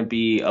not going to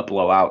be a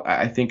blowout.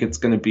 I think it's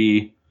going to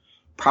be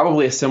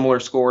probably a similar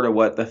score to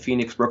what the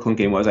Phoenix-Brooklyn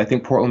game was. I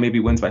think Portland maybe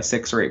wins by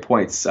 6 or 8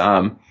 points.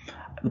 The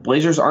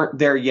Blazers aren't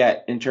there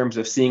yet in terms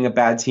of seeing a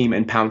bad team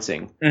and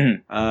pouncing.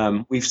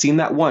 Mm-hmm. We've seen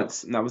that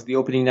once, and that was the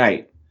opening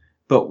night.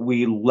 But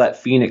we let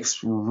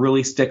Phoenix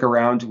really stick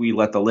around. We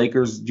let the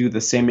Lakers do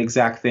the same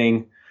exact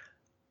thing.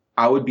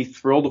 I would be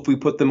thrilled if we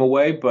put them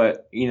away,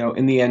 but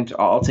in the end,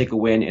 I'll take a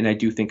win, and I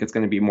do think it's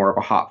going to be more of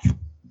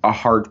a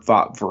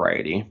hard-fought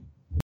variety.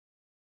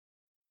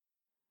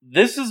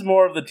 This is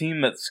more of the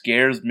team that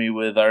scares me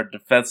with our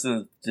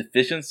defensive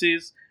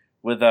deficiencies,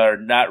 with our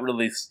not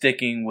really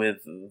sticking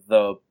with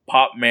the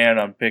pop man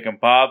on pick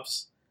and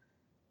pops.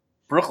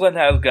 Brooklyn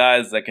has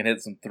guys that can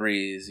hit some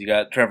threes. You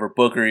got Trevor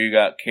Booker, you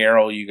got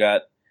Carroll, you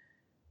got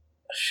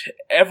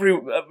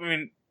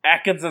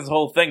Atkinson's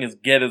whole thing is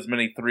get as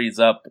many threes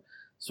up.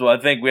 So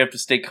I think we have to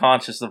stay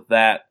conscious of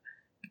that,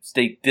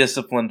 stay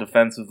disciplined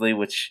defensively,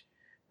 which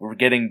we're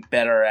getting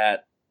better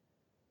at.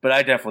 But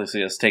I definitely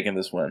see us taking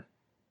this win.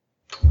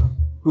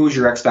 Who was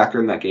your X factor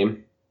in that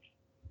game?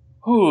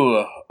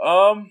 Does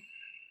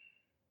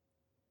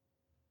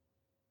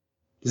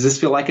this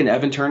feel like an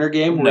Evan Turner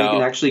game where you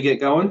can actually get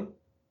going?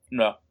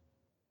 No.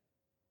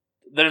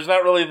 There's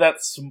not really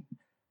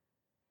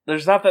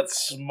there's not that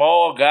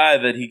small guy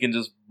that he can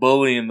just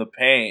bully in the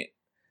paint.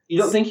 You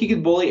don't think he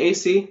could bully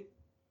AC?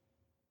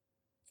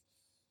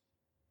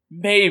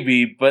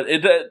 Maybe, but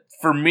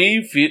for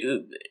me,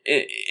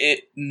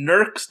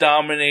 Nurk's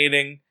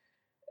dominating,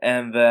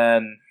 and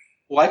then...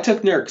 Well, I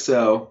took Nurk,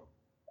 so...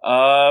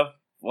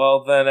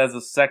 Well, then as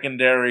a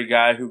secondary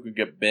guy who could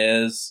get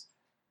biz...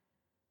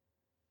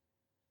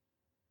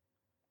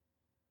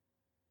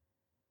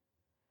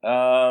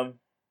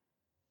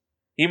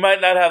 He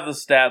might not have the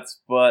stats,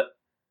 but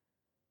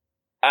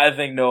I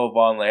think Noah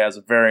Vonleh has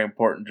a very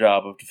important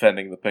job of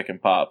defending the pick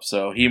and pop,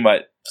 so he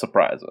might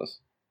surprise us.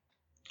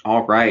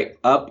 All right.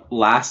 Up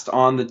last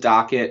on the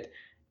docket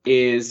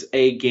is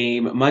a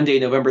game Monday,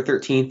 November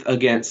 13th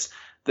against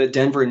the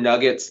Denver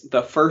Nuggets,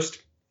 the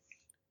first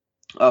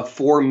of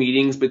 4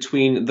 meetings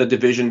between the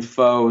division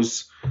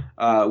foes.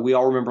 We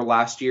all remember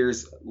last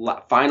year's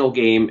final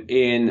game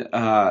in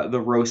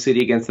the Rose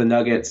City against the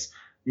Nuggets.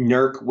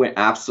 Nurk went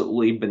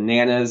absolutely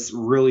bananas,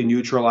 really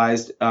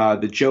neutralized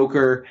the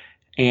Joker,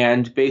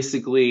 and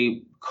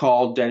basically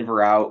called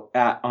Denver out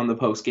on the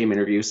post-game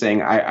interview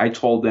saying, I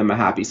told them a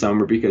happy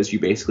summer because you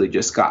basically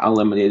just got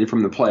eliminated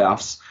from the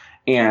playoffs,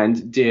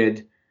 and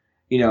did,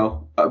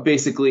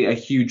 basically a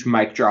huge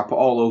mic drop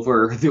all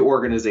over the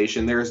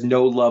organization. There's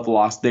no love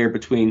lost there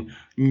between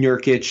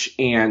Nurkic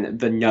and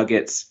the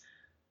Nuggets.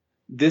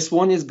 This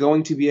one is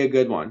going to be a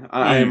good one.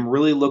 I am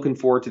really looking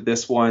forward to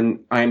this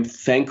one. I'm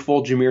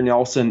thankful Jameer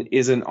Nelson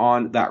isn't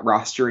on that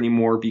roster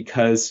anymore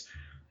because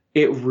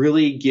it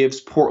really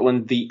gives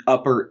Portland the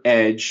upper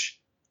edge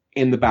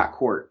in the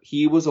backcourt.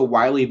 He was a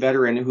wily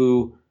veteran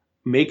who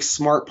makes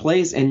smart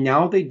plays, and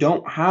now they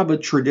don't have a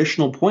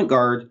traditional point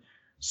guard.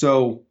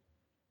 So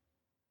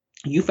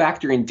you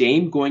factor in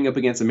Dame going up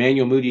against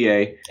Emmanuel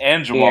Mudiay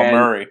and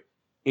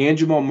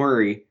Jamal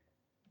Murray,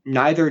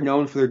 neither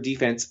known for their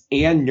defense,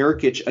 and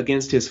Nurkic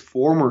against his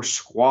former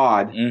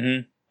squad.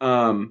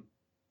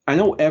 I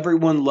know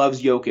everyone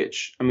loves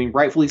Jokic. I mean,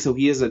 rightfully so.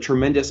 He is a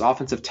tremendous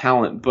offensive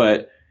talent,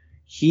 but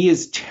he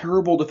is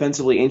terrible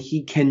defensively, and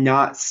he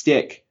cannot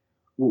stick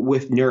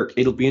with Nurk.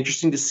 It'll be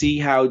interesting to see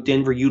how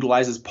Denver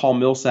utilizes Paul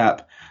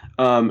Millsap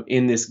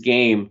in this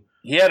game.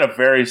 He had a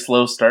very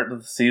slow start to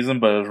the season,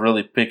 but was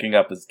really picking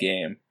up his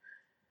game.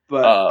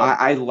 But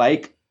I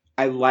like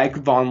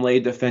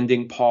Vonleh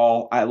defending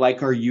Paul. I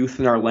like our youth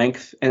and our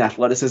length and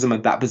athleticism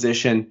at that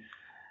position.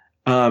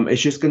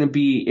 It's just going to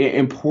be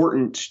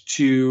important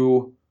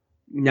to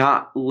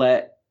not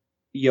let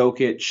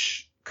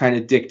Jokic kind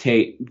of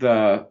dictate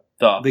the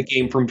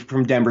game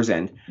from Denver's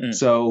end.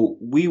 So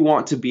we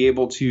want to be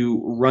able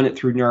to run it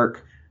through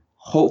Nurk.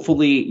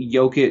 Hopefully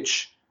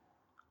Jokic,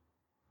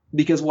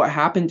 because what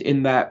happened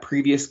in that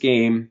previous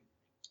game,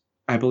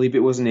 I believe it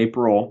was in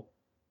April,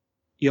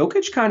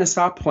 Jokic kind of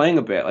stopped playing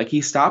a bit. Like,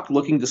 he stopped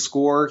looking to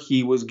score.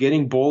 He was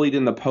getting bullied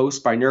in the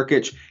post by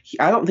Nurkic.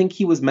 I don't think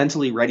he was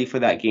mentally ready for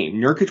that game.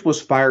 Nurkic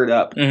was fired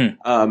up.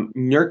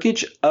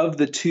 Nurkic, of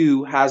the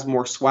two, has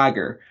more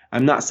swagger.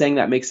 I'm not saying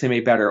that makes him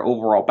a better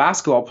overall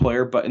basketball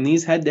player, but in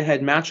these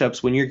head-to-head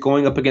matchups, when you're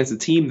going up against a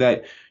team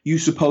that you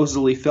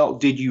supposedly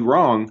felt did you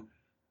wrong,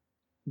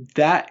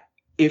 that,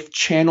 if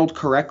channeled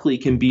correctly,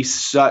 can be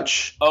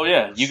such... Oh,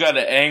 yeah. You got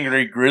an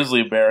angry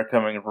grizzly bear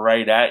coming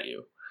right at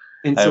you.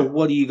 And so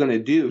what are you going to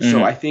do?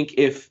 So I think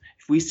if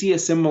we see a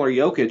similar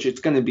Jokic,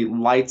 it's going to be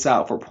lights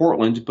out for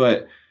Portland.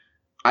 But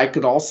I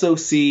could also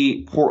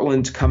see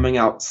Portland coming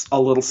out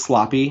a little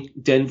sloppy.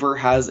 Denver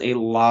has a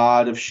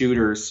lot of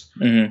shooters.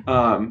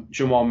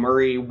 Jamal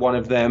Murray, one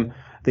of them.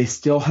 They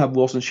still have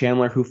Wilson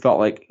Chandler, who's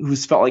felt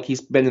like he's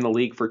been in the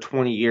league for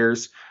 20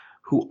 years,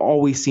 who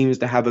always seems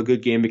to have a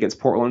good game against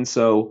Portland.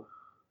 So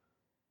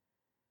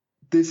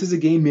this is a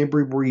game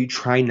maybe where you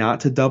try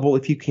not to double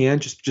if you can.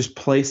 Just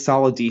play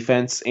solid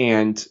defense.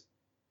 And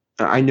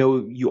I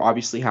know you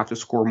obviously have to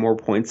score more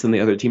points than the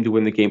other team to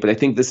win the game, but I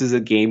think this is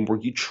a game where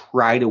you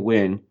try to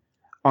win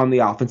on the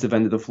offensive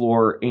end of the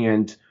floor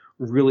and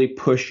really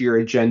push your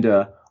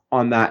agenda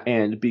on that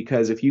end.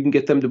 Because if you can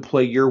get them to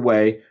play your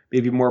way,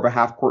 maybe more of a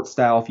half-court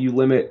style, if you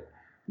limit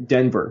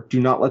Denver, do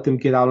not let them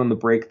get out on the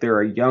break.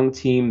 They're a young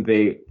team.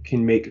 They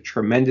can make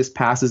tremendous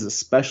passes,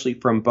 especially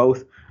from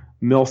both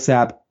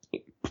Millsap,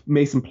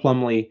 Mason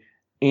Plumlee,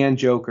 and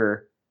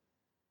Joker.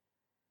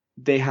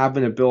 They have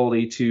an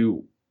ability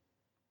to...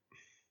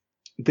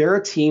 They're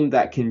a team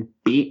that can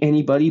beat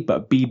anybody,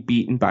 but be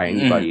beaten by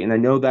anybody. And I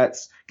know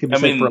that's can be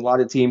said for a lot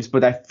of teams,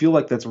 but I feel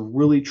like that's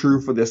really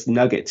true for this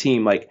Nugget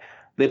team. Like,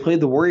 they played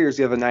the Warriors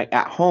the other night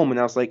at home, and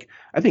I was like,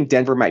 I think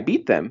Denver might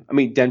beat them. I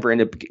mean, Denver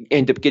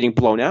end up getting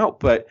blown out,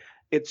 but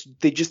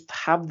they just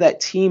have that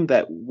team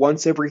that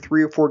once every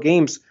 3 or 4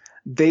 games,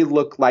 they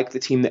look like the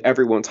team that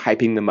everyone's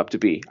hyping them up to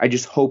be. I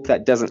just hope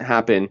that doesn't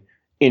happen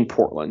in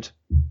Portland.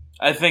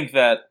 I think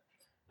that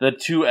the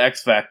 2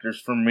 X factors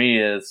for me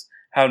is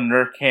how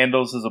Nurk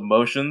handles his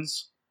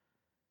emotions,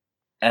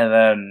 and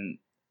then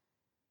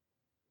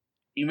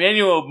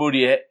Emmanuel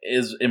Mudiay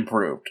is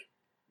improved.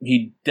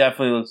 He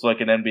definitely looks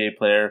like an NBA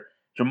player.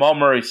 Jamal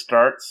Murray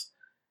starts.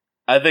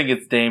 I think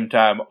it's Dame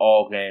time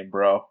all game,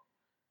 bro.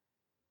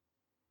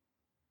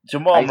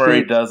 Jamal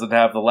Murray doesn't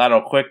have the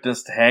lateral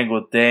quickness to hang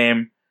with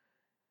Dame.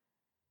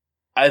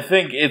 I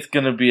think it's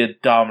going to be a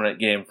dominant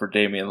game for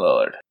Damian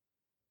Lillard.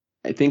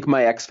 I think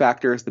my X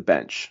factor is the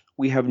bench.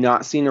 We have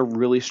not seen a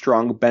really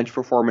strong bench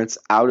performance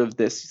out of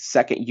this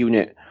second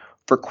unit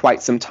for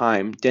quite some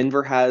time.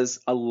 Denver has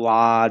a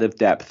lot of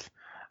depth.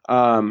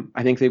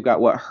 I think they've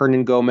got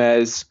Hernan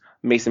Gomez,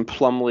 Mason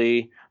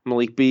Plumlee,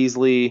 Malik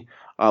Beasley,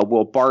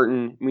 Will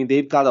Barton. I mean,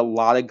 they've got a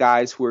lot of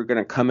guys who are going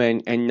to come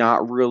in and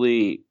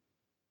you're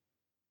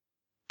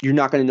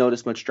not going to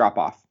notice much drop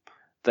off.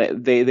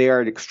 They are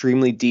an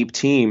extremely deep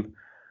team.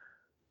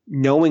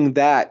 Knowing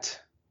that,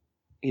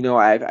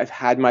 I've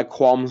had my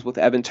qualms with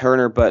Evan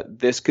Turner, but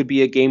this could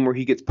be a game where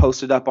he gets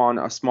posted up on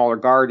a smaller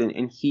guard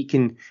and he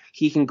can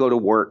go to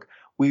work.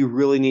 We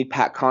really need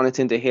Pat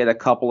Connaughton to hit a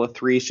couple of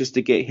threes just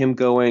to get him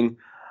going.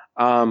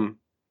 Biggie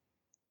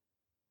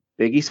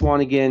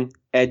Swanigan,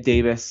 Ed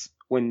Davis,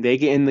 when they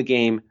get in the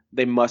game,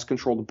 they must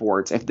control the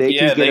boards. If they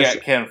can get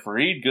got Ken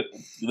Freed.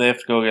 They have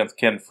to go against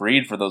Ken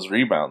Freed for those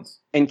rebounds.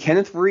 And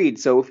Kenneth Freed.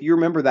 So if you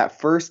remember that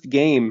first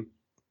game,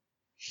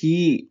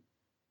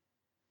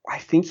 I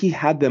think he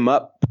had them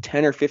up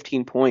 10 or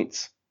 15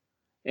 points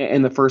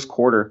in the first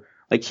quarter.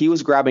 Like, he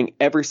was grabbing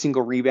every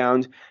single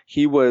rebound.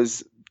 He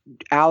was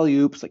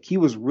alley-oops. Like, he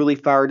was really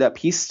fired up.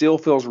 He still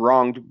feels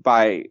wronged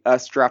by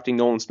us drafting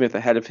Nolan Smith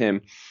ahead of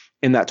him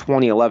in that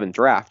 2011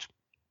 draft.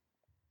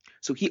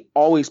 So he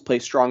always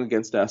plays strong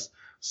against us.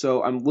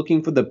 So I'm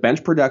looking for the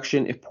bench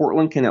production. If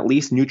Portland can at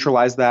least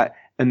neutralize that,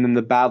 and then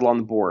the battle on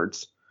the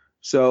boards.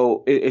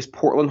 So is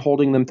Portland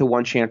holding them to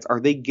one chance? Are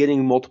they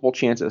getting multiple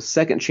chances,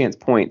 second chance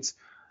points,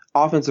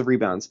 offensive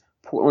rebounds?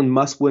 Portland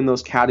must win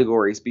those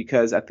categories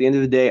because at the end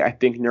of the day, I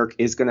think Nurk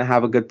is going to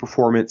have a good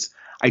performance.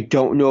 I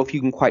don't know if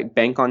you can quite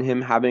bank on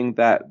him having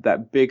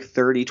that big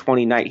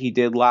 30-20 night he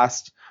did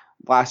last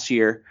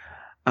year.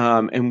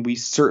 And we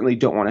certainly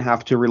don't want to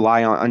have to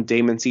rely on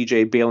Dame and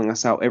CJ bailing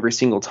us out every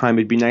single time.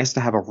 It'd be nice to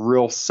have a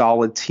real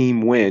solid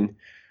team win.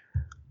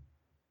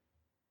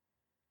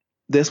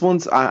 This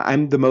one's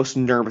I'm the most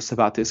nervous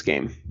about this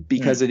game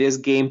because it is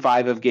game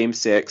 5 of game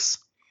 6.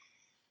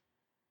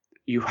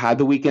 You had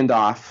the weekend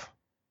off.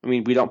 I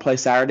mean, we don't play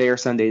Saturday or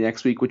Sunday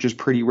next week, which is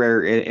pretty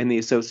rare in the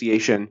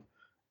association.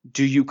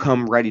 Do you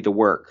come ready to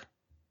work?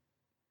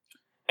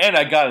 And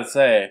I gotta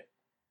say,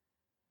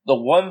 the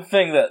one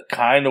thing that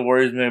kind of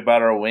worries me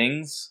about our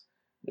wings,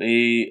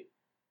 the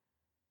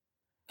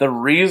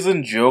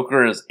reason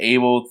Joker is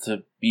able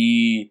to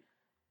be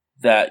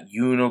that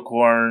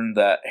unicorn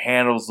that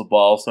handles the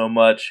ball so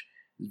much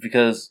is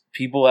because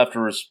people have to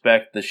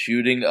respect the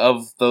shooting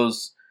of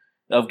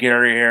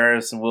Gary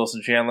Harris and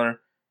Wilson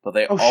Chandler, but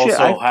they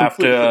also have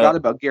to forgot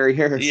about Gary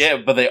Harris. Yeah,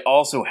 but they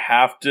also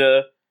have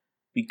to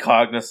be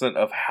cognizant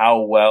of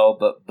how well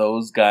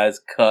those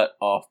guys cut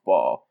off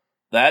ball.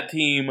 That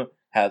team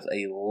has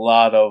a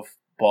lot of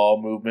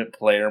ball movement,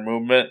 player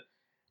movement,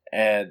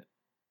 and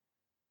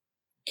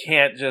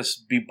can't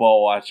just be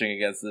ball watching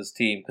against this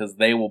team because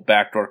they will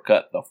backdoor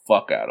cut the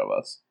fuck out of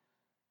us.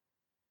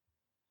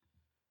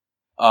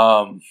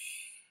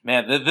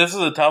 Man, this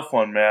is a tough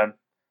one, man.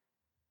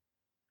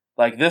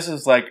 Like, this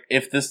is like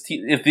if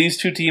these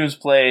two teams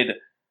played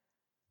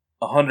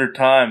 100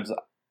 times,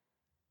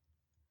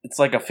 it's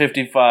like a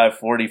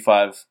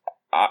 55-45.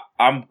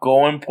 I'm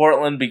going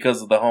Portland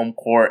because of the home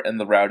court and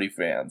the rowdy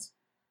fans.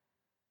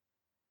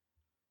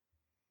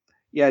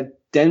 Yeah,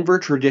 Denver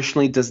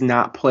traditionally does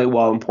not play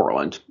well in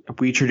Portland.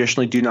 We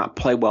traditionally do not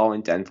play well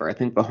in Denver. I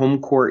think the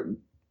home court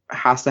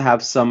has to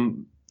have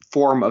some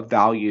form of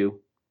value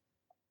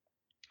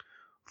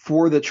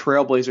for the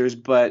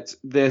Trailblazers, but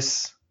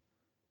this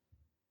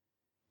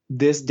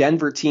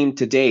Denver team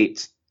to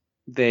date,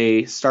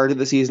 they started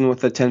the season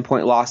with a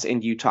 10-point loss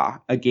in Utah,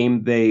 a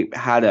game they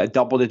had a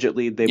double-digit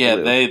lead. They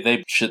blew.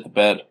 They shit the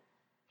bed.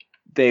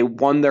 They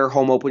won their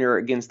home opener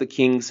against the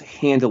Kings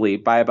handily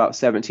by about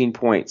 17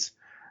 points.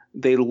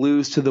 They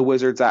lose to the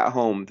Wizards at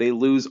home. They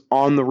lose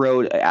on the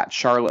road at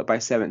Charlotte by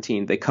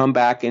 17. They come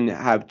back and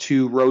have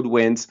 2 road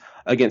wins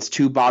against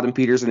 2 bottom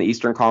feeders in the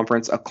Eastern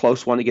Conference, a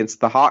close one against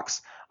the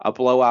Hawks, a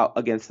blowout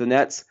against the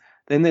Nets.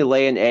 Then they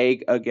lay an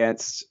egg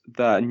against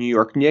the New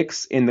York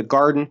Knicks in the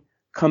Garden,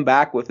 come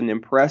back with an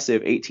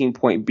impressive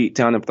 18-point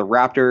beatdown of the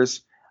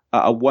Raptors,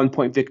 a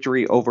 1-point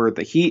victory over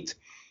the Heat,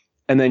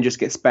 and then just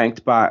get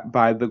spanked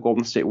by the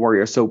Golden State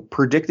Warriors. So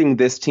predicting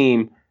this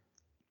team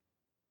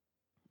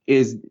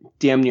is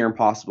damn near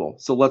impossible.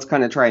 So let's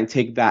kind of try and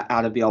take that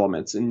out of the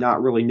elements and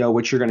not really know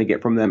what you're going to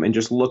get from them and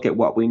just look at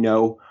what we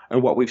know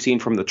and what we've seen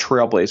from the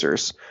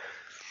Trailblazers.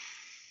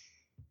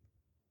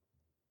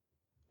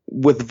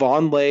 With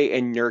Vonleh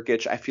and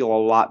Nurkic, I feel a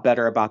lot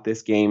better about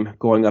this game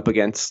going up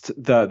against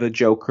the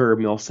Joker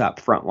Millsap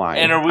front line.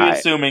 And are we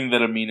assuming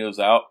that Aminu's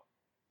out?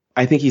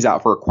 I think he's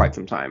out for quite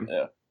some time.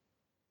 Yeah.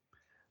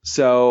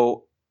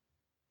 So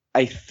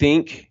I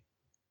think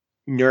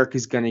Nurk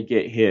is going to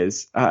get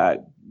his.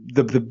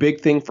 The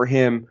big thing for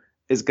him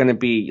is going to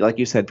be, like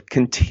you said,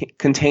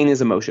 contain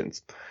his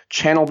emotions,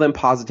 channel them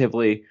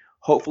positively.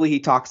 Hopefully he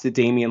talks to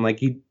Damian like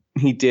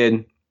he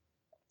did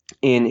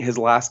in his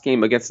last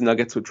game against the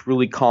Nuggets, which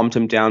really calmed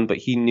him down, but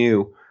he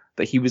knew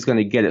that he was going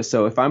to get it.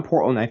 So if I'm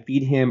Portland, I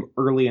feed him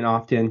early and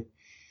often.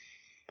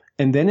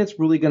 And then it's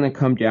really going to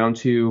come down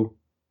to,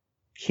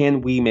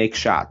 can we make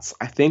shots?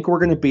 I think we're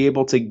going to be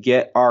able to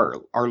get our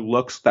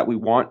looks that we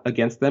want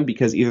against them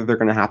because either they're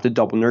going to have to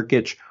double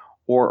Nurkic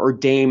or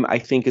Dame, I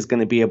think, is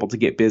going to be able to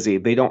get busy.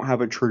 They don't have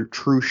a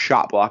true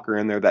shot blocker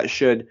in there that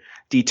should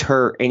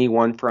deter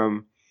anyone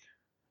from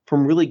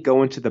really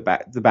going to the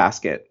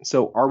basket.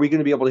 So are we going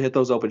to be able to hit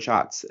those open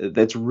shots?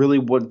 That's really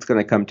what it's going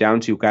to come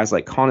down to. Guys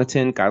like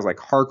Connaughton, guys like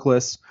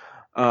Harkless,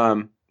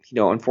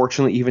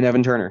 unfortunately, even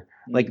Evan Turner.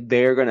 Like,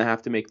 they're going to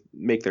have to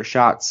make their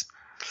shots.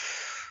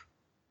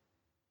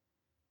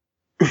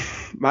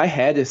 my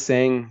head is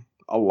saying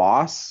a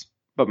loss,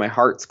 but my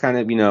heart's kind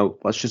of,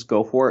 let's just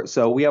go for it.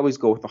 So we always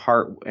go with the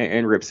heart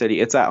and Rip City.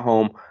 It's at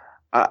home.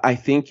 I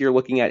think you're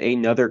looking at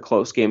another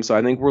close game. So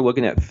I think we're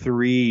looking at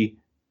 3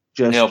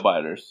 just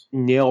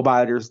nail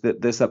biters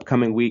this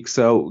upcoming week.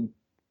 So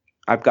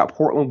I've got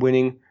Portland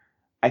winning.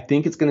 I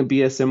think it's going to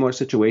be a similar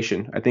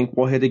situation. I think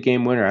we'll hit a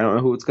game winner. I don't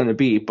know who it's going to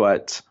be,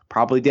 but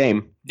probably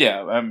Dame.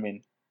 Yeah, I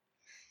mean.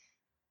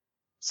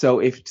 So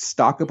if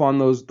stock up on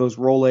those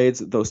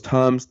Rolaids, those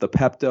Tums, the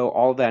Pepto,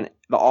 all the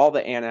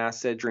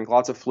antacid, drink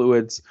lots of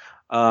fluids,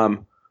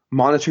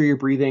 monitor your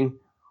breathing,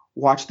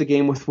 watch the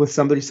game with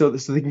somebody so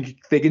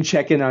they can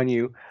check in on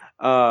you.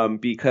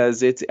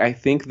 Because I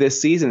think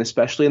this season,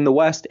 especially in the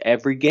West,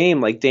 every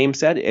game, like Dame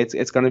said,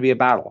 it's going to be a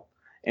battle,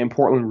 and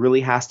Portland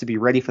really has to be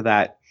ready for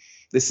that.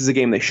 This is a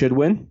game they should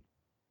win,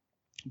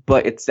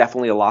 but it's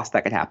definitely a loss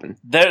that could happen.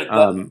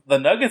 The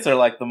Nuggets are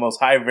like the most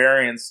high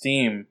variance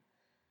team.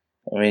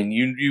 I mean,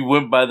 you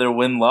went by their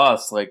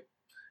win-loss. Like,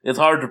 it's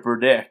hard to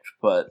predict,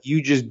 but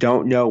you just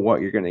don't know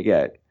what you're going to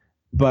get.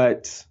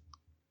 But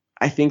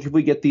I think if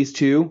we get these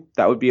 2,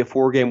 that would be a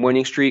 4-game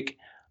winning streak.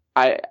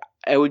 I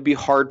would be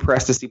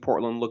hard-pressed to see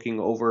Portland looking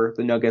over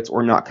the Nuggets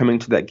or not coming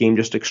to that game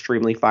just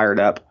extremely fired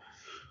up.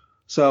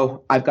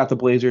 So I've got the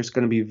Blazers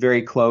going to be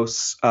very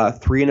close.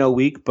 3-0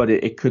 week, but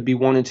it could be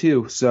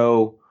 1-2.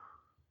 So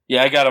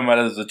yeah, I got them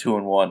as a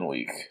 2-1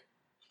 week.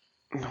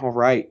 All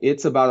right.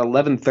 It's about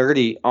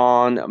 11:30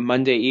 on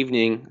Monday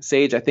evening.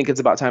 Sage, I think it's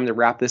about time to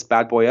wrap this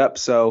bad boy up.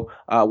 So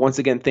once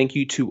again, thank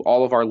you to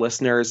all of our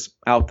listeners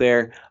out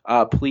there.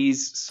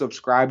 Please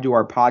subscribe to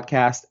our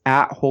podcast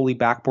at Holy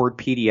Backboard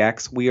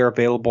PDX. We are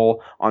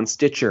available on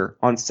Stitcher,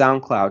 on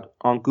SoundCloud,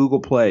 on Google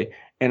Play,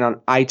 and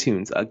on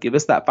iTunes. Give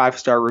us that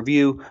 5-star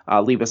review.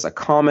 Leave us a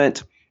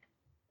comment.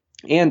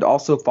 And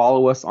also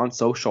follow us on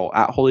social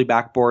at Holy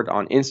Backboard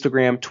on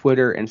Instagram,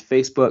 Twitter, and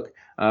Facebook.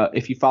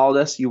 If you followed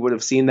us, you would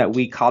have seen that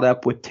we caught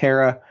up with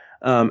Tara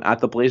at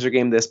the Blazer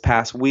game this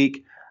past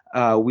week.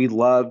 We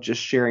love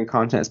just sharing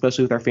content,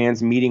 especially with our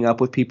fans, meeting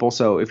up with people.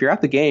 So if you're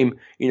at the game,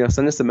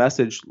 send us a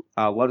message.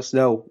 Let us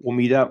know. We'll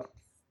meet up.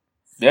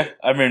 Yeah,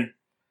 I mean,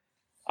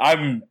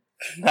 I'm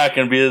not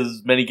going to be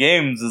as many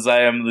games as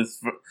I am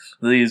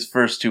these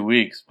first 2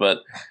 weeks, but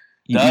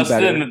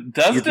Dustin,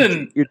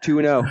 you're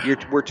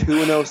 2-0. We're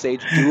 2-0,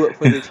 Sage. Do it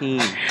for the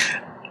team.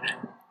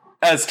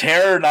 As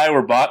Tara and I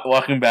were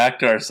walking back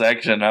to our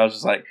section, I was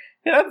just like,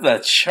 yeah,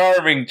 that's a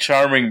charming,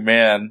 charming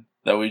man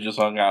that we just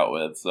hung out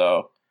with.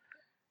 So,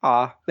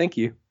 thank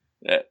you.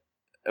 I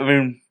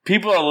mean,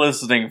 people are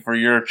listening for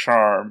your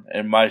charm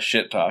and my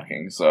shit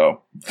talking.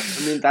 So,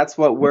 I mean, that's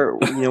what we're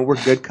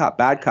good cop,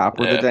 bad cop.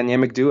 We're the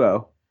dynamic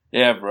duo.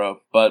 Yeah,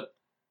 bro. But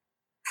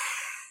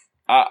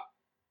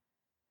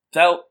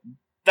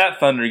that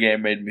Thunder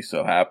game made me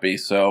so happy.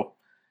 So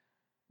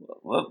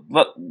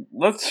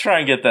let's try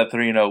and get that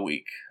 3-0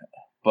 week.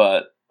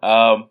 But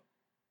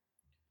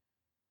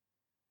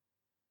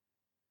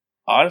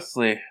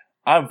honestly,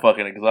 I'm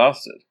fucking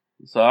exhausted.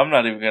 So I'm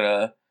not even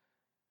gonna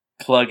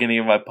plug any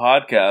of my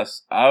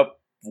podcasts.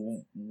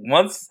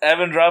 Once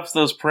Evan drops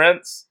those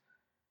prints,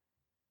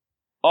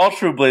 all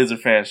true Blazer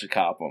fans should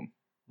cop them.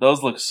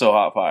 Those look so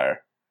hot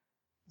fire.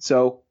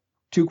 So,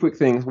 2 quick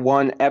things.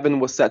 One, Evan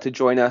was set to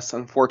join us.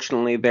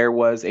 Unfortunately, there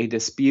was a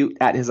dispute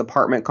at his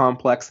apartment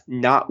complex,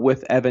 not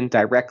with Evan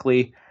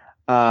directly.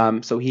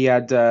 So he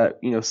had to,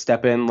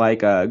 step in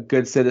like a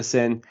good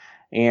citizen,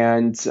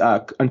 and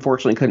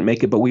unfortunately couldn't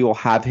make it. But we will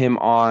have him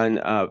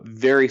on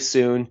very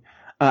soon.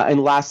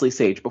 And lastly,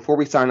 Sage, before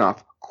we sign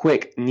off,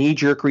 quick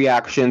knee-jerk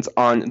reactions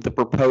on the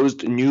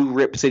proposed new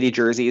Rip City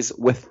jerseys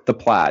with the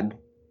plaid.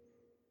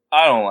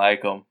 I don't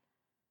like them.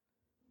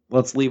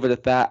 Let's leave it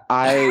at that.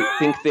 I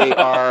think they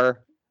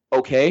are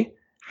okay.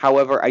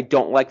 However, I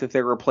don't like that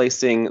they're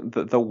replacing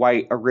the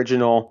white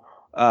original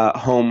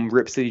home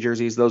Rip City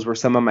jerseys. Those were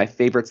some of my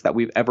favorites that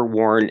we've ever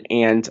worn,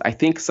 and I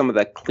think some of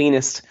the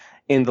cleanest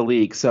in the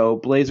league. So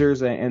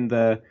Blazers and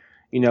the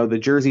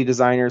jersey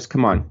designers,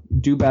 come on,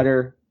 do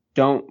better.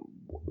 The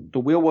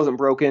wheel wasn't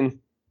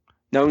broken.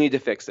 No need to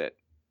fix it.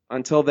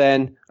 Until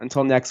then,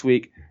 until next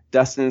week,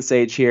 Dustin and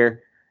Sage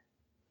here.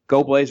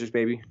 Go Blazers,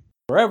 baby.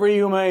 Wherever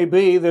you may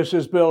be, this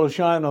is Bill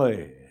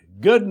Shinley.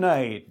 Good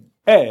night,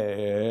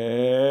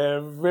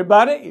 everybody.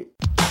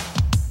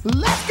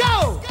 Let's go!